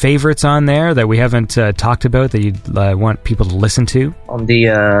one of your favorites on there that we haven't talked about that you'd want people to listen to? On the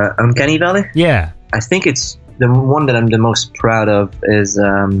Uncanny Valley? Yeah. I think it's the one that I'm the most proud of is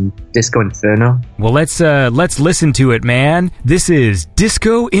Disco Inferno. Well, let's listen to it, man. This is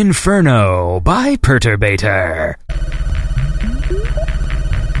Disco Inferno by Perturbator.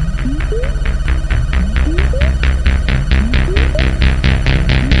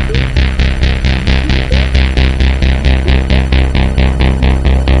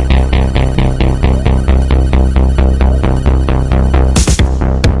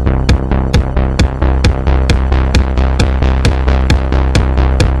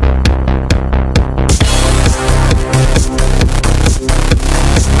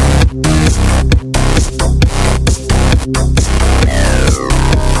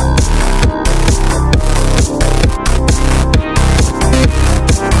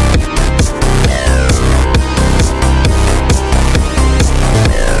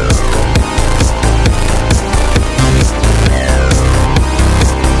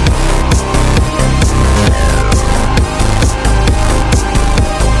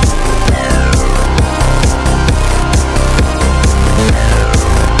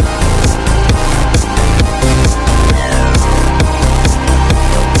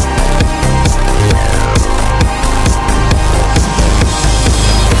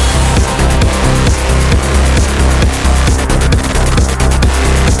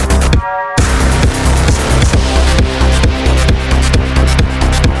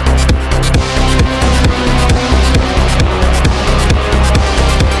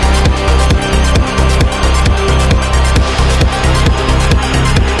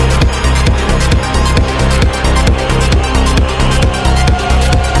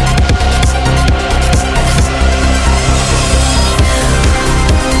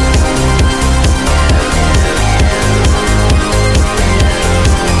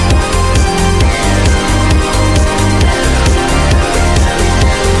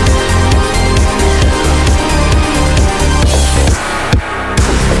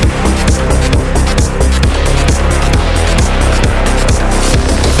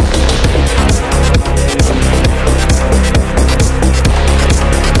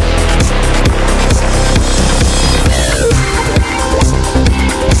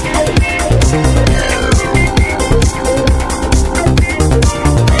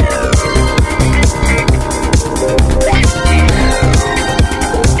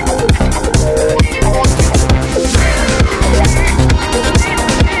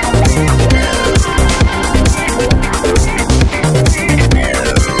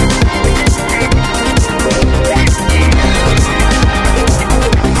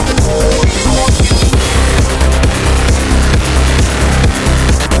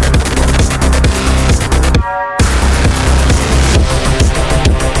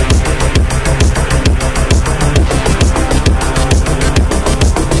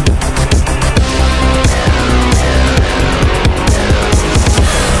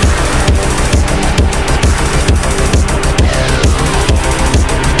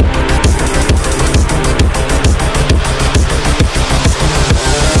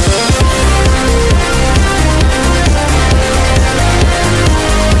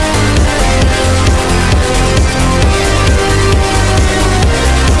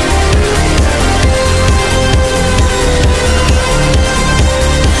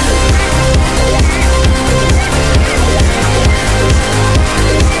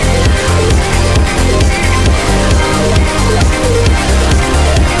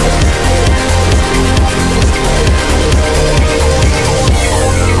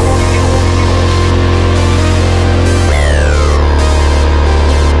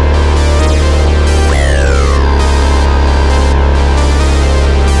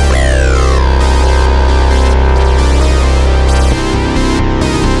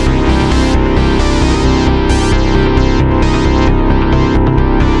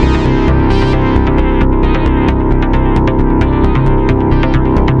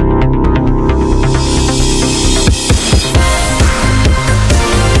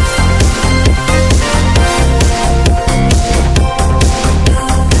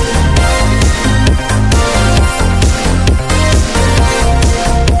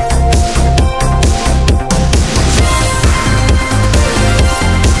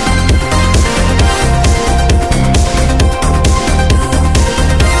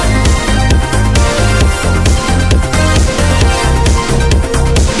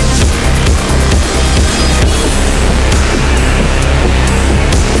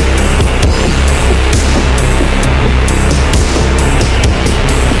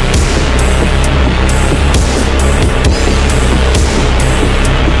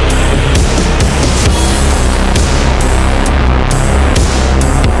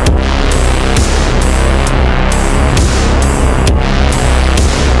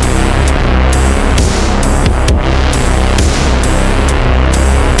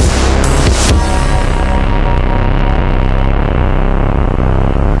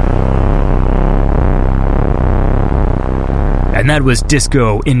 that was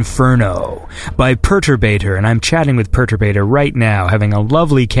Disco Inferno by Perturbator, and I'm chatting with Perturbator right now, having a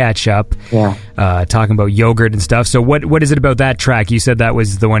lovely catch-up, talking about yogurt and stuff. So what is it about that track? You said that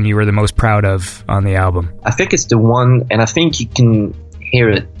was the one you were the most proud of on the album. I think it's the one, and I think you can hear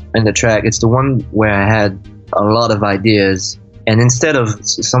it in the track, it's the one where I had a lot of ideas, and instead of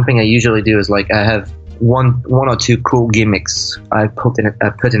something I usually do is like I have one or two cool gimmicks I put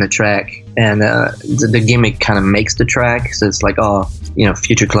in a track, and the gimmick kind of makes the track. So it's like,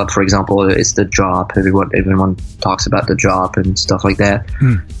 Future Club, for example, it's the drop. Everyone talks about the drop and stuff like that.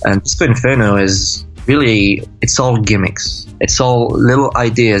 And Disco Inferno is really, it's all gimmicks. It's all little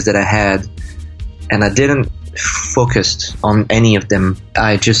ideas that I had, and I didn't focus on any of them.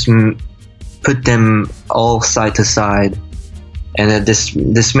 I just put them all side to side. And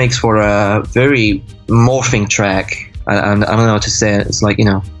this makes for a very morphing track. I don't know how to say it. It's like,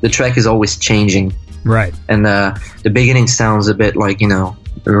 the track is always changing. Right. And the beginning sounds a bit like, a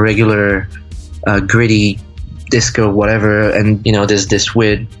regular gritty disco whatever, and there's this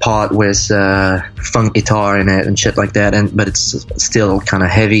weird part with funk guitar in it and shit like that, but it's still kind of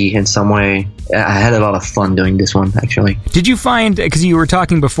heavy in some way. I had a lot of fun doing this one, actually. Did you find, because you were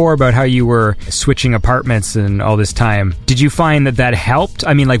talking before about how you were switching apartments and all this time, did you find that helped?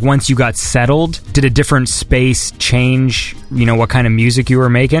 I mean, like, once you got settled, did a different space change what kind of music you were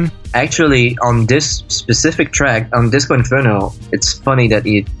making? Actually, on this specific track, on Disco Inferno, it's funny that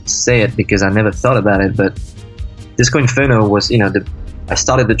you say it because I never thought about it, but Disco Inferno was, I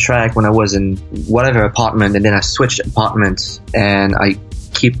started the track when I was in whatever apartment, and then I switched apartments, and I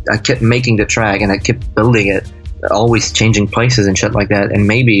kept making the track, and I kept building it, always changing places and shit like that, and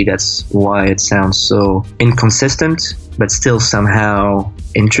maybe that's why it sounds so inconsistent, but still somehow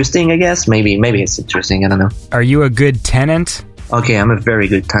interesting, I guess. Maybe it's interesting, I don't know. Are you a good tenant? Okay, I'm a very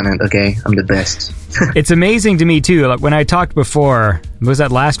good tenant, okay? I'm the best. It's amazing to me, too. Like, when I talked before, was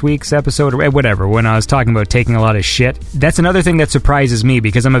that last week's episode or whatever, when I was talking about taking a lot of shit? That's another thing that surprises me,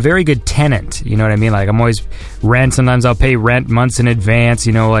 because I'm a very good tenant, you know what I mean? Like, I'm always rent. Sometimes I'll pay rent months in advance,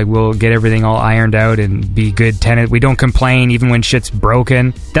 like, we'll get everything all ironed out and be good tenant. We don't complain even when shit's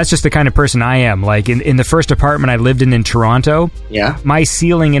broken. That's just the kind of person I am. Like, in the first apartment I lived in Toronto, my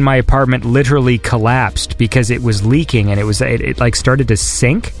ceiling in my apartment literally collapsed because it was leaking, and it like started to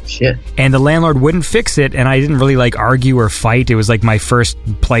sink. Shit. And the landlord wouldn't fix it, and I didn't really like argue or fight. It was like my first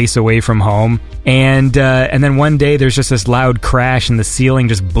place away from home, and then one day there's just this loud crash, and the ceiling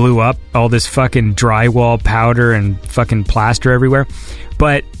just blew up, all this fucking drywall powder and fucking plaster everywhere.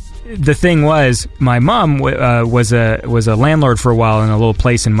 But the thing was, my mom was a landlord for a while in a little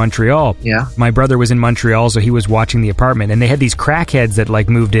place in Montreal. Yeah. My brother was in Montreal, so he was watching the apartment, and they had these crackheads that like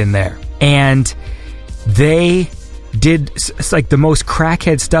moved in there, and they did like the most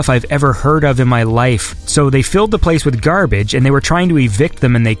crackhead stuff I've ever heard of in my life. So they filled the place with garbage, and they were trying to evict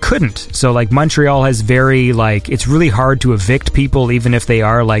them, and they couldn't. So like Montreal has it's really hard to evict people even if they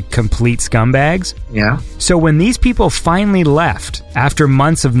are like complete scumbags. Yeah. So when these people finally left after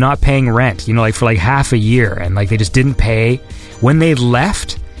months of not paying rent, like for like half a year, and like they just didn't pay, when they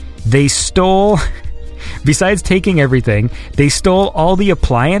left, they stole besides taking everything, they stole all the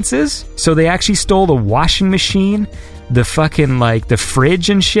appliances. So they actually stole the washing machine, the fucking, like, the fridge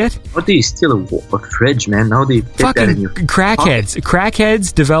and shit. What do you steal a fridge, man? How do you fit that in your crackheads. pocket?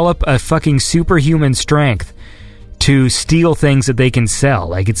 Crackheads develop a fucking superhuman strength to steal things that they can sell.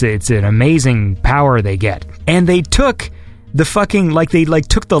 Like, it's an amazing power they get. And they took the fucking, like, they like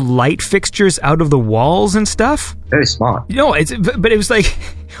took the light fixtures out of the walls and stuff. Very smart. But it was like,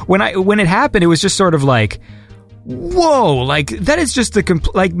 when it happened, it was just sort of like, whoa, like, that is just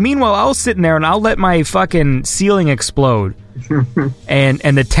like, meanwhile, I was sitting there and I'll let my fucking ceiling explode. and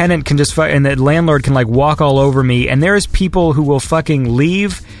the tenant can just and the landlord can like walk all over me, and there's people who will fucking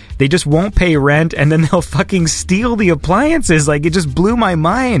leave, they just won't pay rent, and then they'll fucking steal the appliances. Like, it just blew my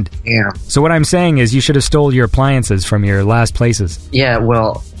mind. Yeah. So what I'm saying is you should have stole your appliances from your last places. Yeah,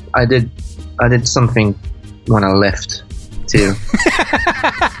 well, I did something when I left too.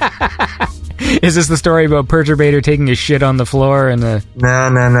 Is this the story about Perturbator taking a shit on the floor and the... No.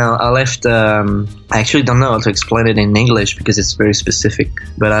 I left, I actually don't know how to explain it in English because it's very specific,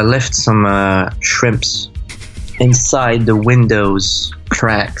 but I left some shrimps inside the windows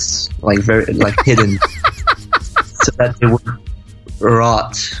cracks, like very, like hidden, so that they would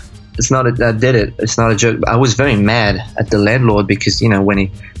rot. I did it. It's not a joke. I was very mad at the landlord because, when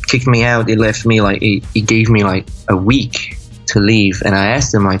he kicked me out, he left me like, he gave me like a week to leave, and I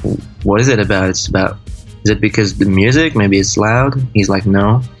asked him like, what is it about? Is it because the music, maybe it's loud? He's like,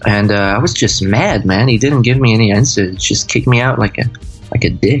 no. And I was just mad, man. He didn't give me any answers. Just kicked me out like a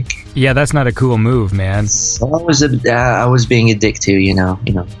dick. Yeah, that's not a cool move, man. So I was being a dick to,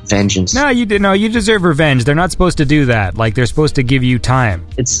 vengeance. No, you did. No, you deserve revenge. They're not supposed to do that. Like, they're supposed to give you time.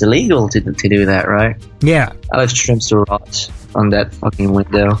 It's illegal to do that, right? Yeah. I left shrimps to rot on that fucking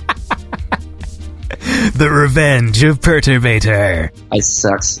window. The revenge of Perturbator. It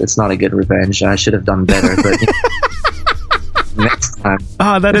sucks. It's not a good revenge. I should have done better, but next time.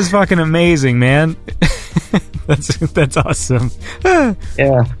 Oh, that is fucking amazing, man. That's awesome.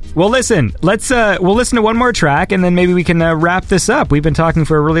 Yeah. Well, listen. We'll listen to one more track, and then maybe we can wrap this up. We've been talking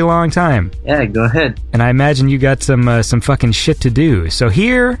for a really long time. Yeah, go ahead. And I imagine you got some fucking shit to do. So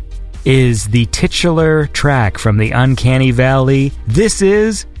here is the titular track from the Uncanny Valley. This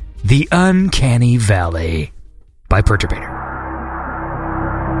is The Uncanny Valley by Perturbator.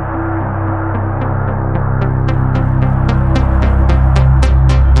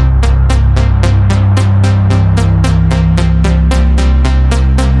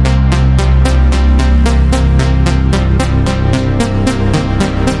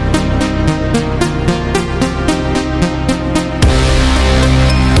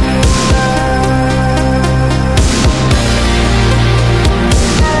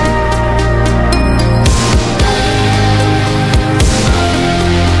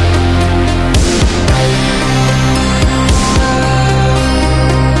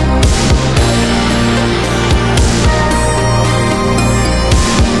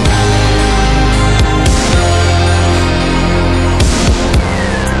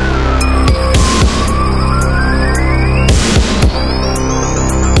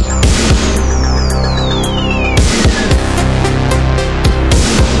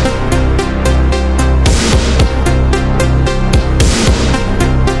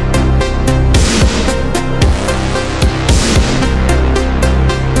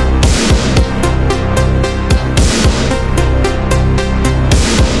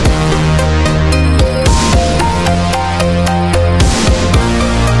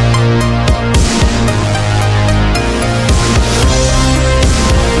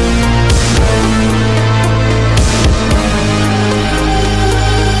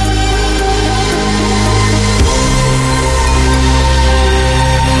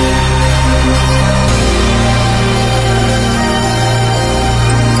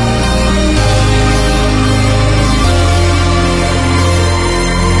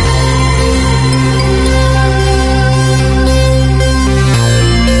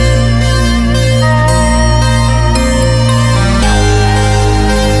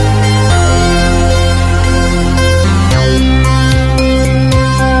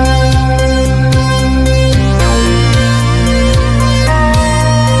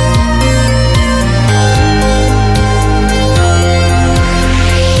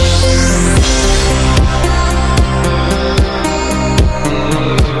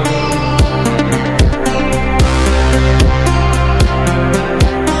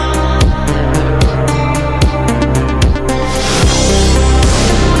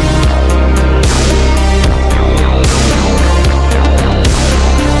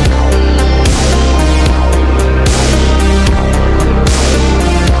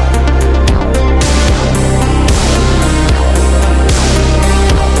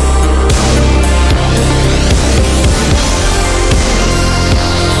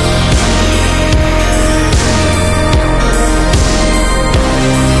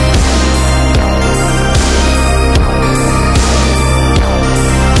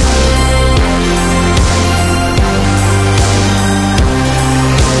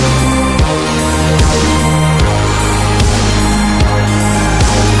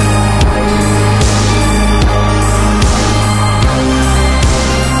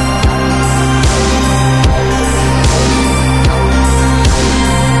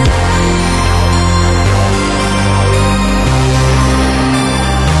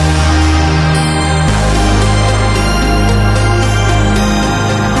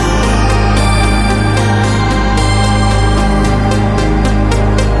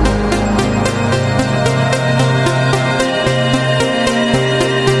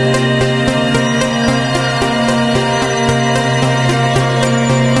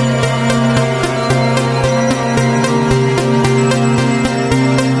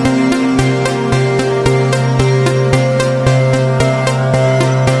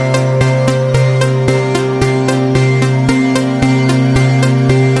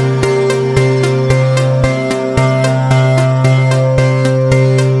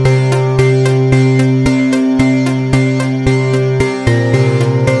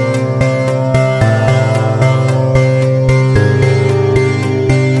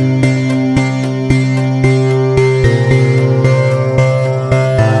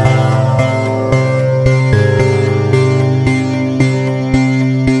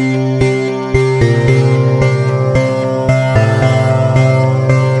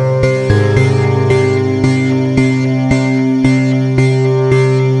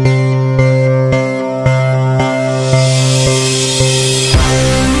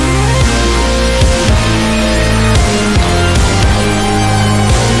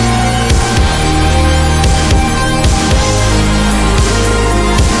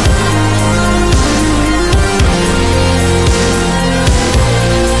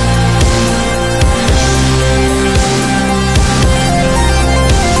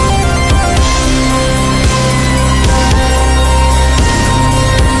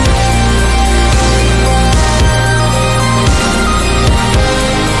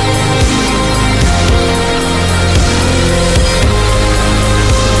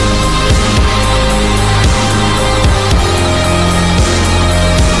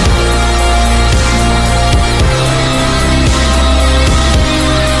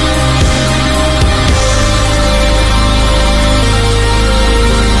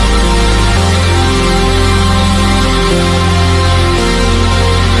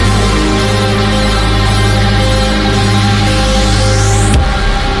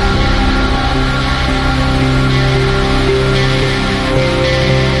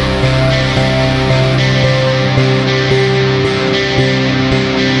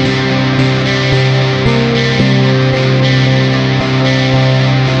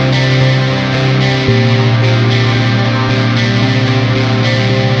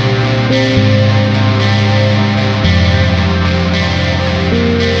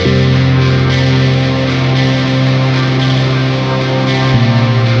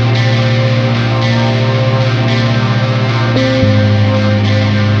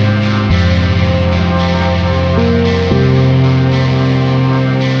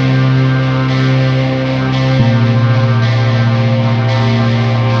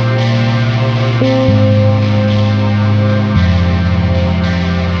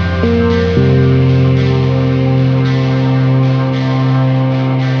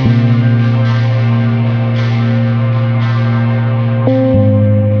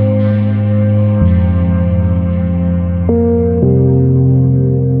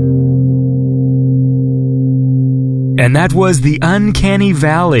 And that was The Uncanny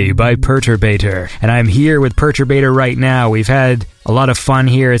Valley by Perturbator. And I'm here with Perturbator right now. We've had a lot of fun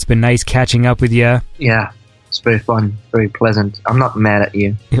here. It's been nice catching up with you. Yeah, it's very fun, very pleasant. I'm not mad at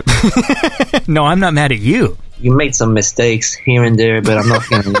you. No, I'm not mad at you. You made some mistakes here and there, but I'm not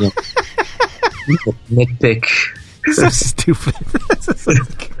going to nitpick. So stupid.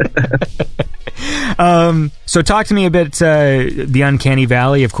 So talk to me a bit, The Uncanny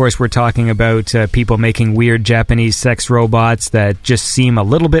Valley. Of course, we're talking about people making weird Japanese sex robots that just seem a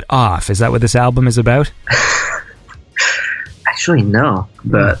little bit off. Is that what this album is about? Actually, no,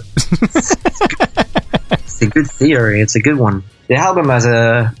 but it's a good theory. It's a good one. The album has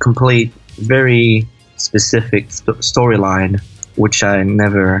a complete, very specific storyline, which I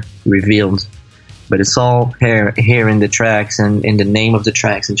never revealed. But it's all here in the tracks and in the name of the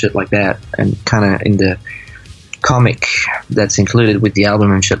tracks and shit like that, and kind of in the comic that's included with the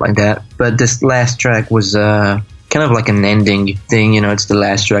album and shit like that. But this last track was kind of like an ending thing, you know, it's the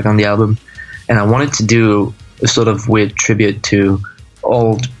last track on the album. And I wanted to do a sort of weird tribute to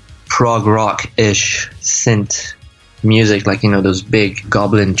old prog rock-ish synth music, like, you know, those big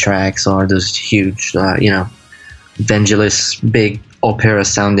Goblin tracks or those huge, you know, Vangelis big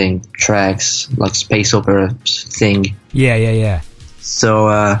opera-sounding tracks, like space opera thing. Yeah.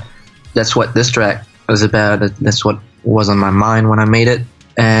 So that's what this track was about. That's what was on my mind when I made it.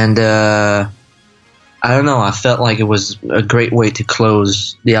 And I don't know, I felt like it was a great way to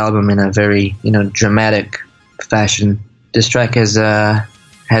close the album in a very, you know, dramatic fashion. This track has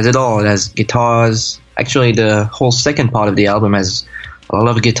it all. It has guitars. Actually, the whole second part of the album has a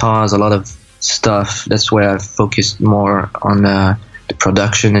lot of guitars, a lot of stuff. That's where I've focused more on the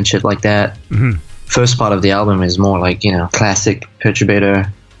production and shit like that. Mm-hmm. First part of the album is more like, you know, classic Perturbator,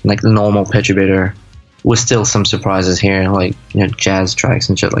 like the normal Perturbator, with still some surprises here, like, you know, jazz tracks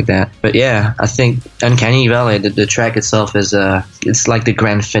and shit like that. But yeah, I think Uncanny Valley, the track itself is it's like the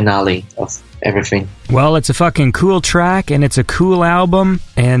grand finale of everything. Well, it's a fucking cool track and it's a cool album,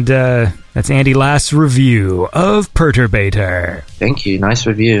 and that's Andy Last's review of Perturbator. Thank you, nice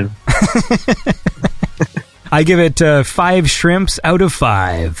review. I give it 5 shrimps out of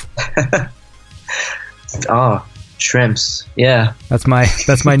 5. Oh, shrimps. Yeah. That's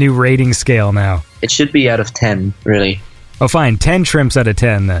my new rating scale now. It should be out of 10, really. Oh, fine. 10 shrimps out of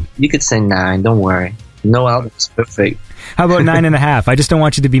 10, then. You could say 9, don't worry. No album's perfect. How about 9.5? I just don't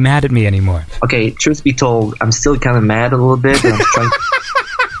want you to be mad at me anymore. Okay, truth be told, I'm still kind of mad a little bit. But I'm trying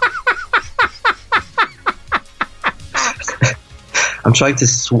I'm trying to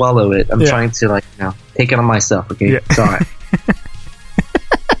swallow it. I'm trying to, like, you know, take it on myself, okay? Yeah. Sorry.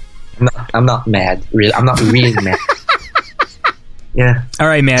 I'm not mad, really. I'm not really mad. Yeah. All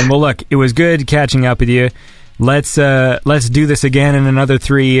right, man. Well, look, it was good catching up with you. Let's do this again in another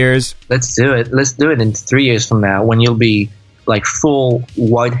 3 years. Let's do it. Let's do it in 3 years from now, when you'll be, like, full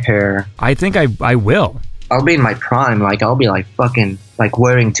white hair. I think I will. I'll be in my prime. Like, I'll be, like, fucking, like,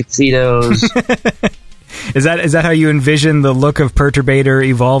 wearing tuxedos. Is that how you envision the look of Perturbator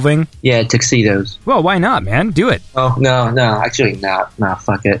evolving? Yeah, tuxedos. Well, why not, man? Do it. Oh, no, actually not. Nah,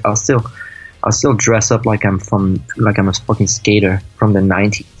 fuck it. I'll still dress up like I'm a fucking skater from the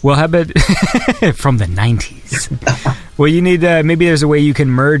 90s. Well, how about from the 90s? Well, you need maybe there's a way you can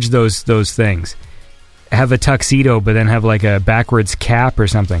merge those things. Have a tuxedo, but then have like a backwards cap or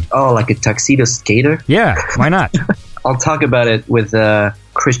something. Oh, like a tuxedo skater? Yeah, why not? I'll talk about it with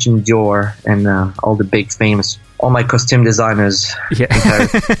Christian Dior and all the big famous, all my costume designers. Yeah.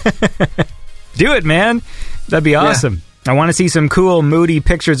 Do it, man. That'd be awesome. Yeah. I want to see some cool, moody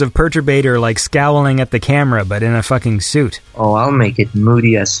pictures of Perturbator, like scowling at the camera, but in a fucking suit. Oh, I'll make it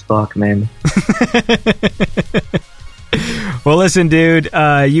moody as fuck, man. Well, listen, dude,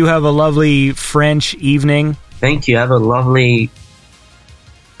 you have a lovely French evening. Thank you. Have a lovely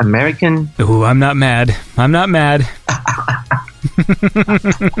American. Ooh, I'm not mad.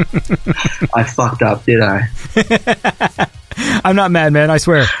 I fucked up, did I? I'm not mad, man, I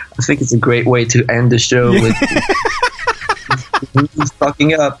swear. I think it's a great way to end the show with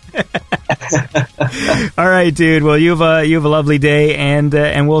fucking up. All right, dude. Well, you have a lovely day, and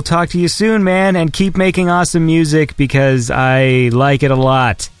we'll talk to you soon, man. And keep making awesome music because I like it a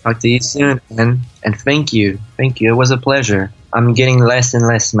lot. Talk to you soon, man. And thank you. It was a pleasure. I'm getting less and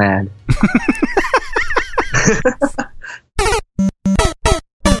less mad.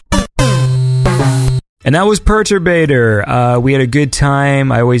 And that was Perturbator. We had a good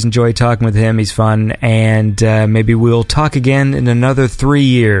time. I always enjoy talking with him. He's fun. And maybe we'll talk again in another 3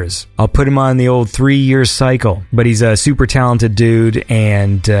 years. I'll put him on the old 3-year cycle. But he's a super talented dude,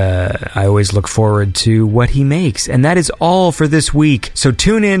 and I always look forward to what he makes. And that is all for this week. So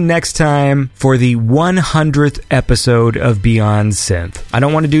tune in next time for the 100th episode of Beyond Synth. I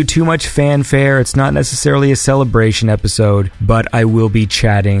don't want to do too much fanfare. It's not necessarily a celebration episode, but I will be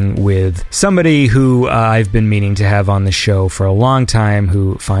chatting with somebody who I've been meaning to have on the show for a long time,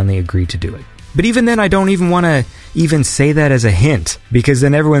 who finally agreed to do it. But even then, I don't even want to even say that as a hint, because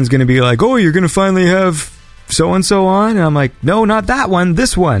then everyone's going to be like, oh, you're going to finally have so-and-so on? And I'm like, no, not that one,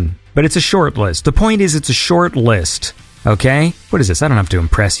 this one. But it's a short list. The point is, it's a short list, okay? What is this? I don't have to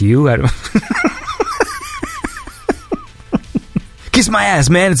impress you. I don't... Kiss my ass,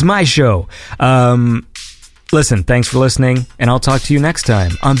 man. It's my show. Listen, thanks for listening, and I'll talk to you next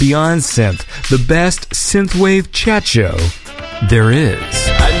time on Beyond Synth, the best synthwave chat show there is.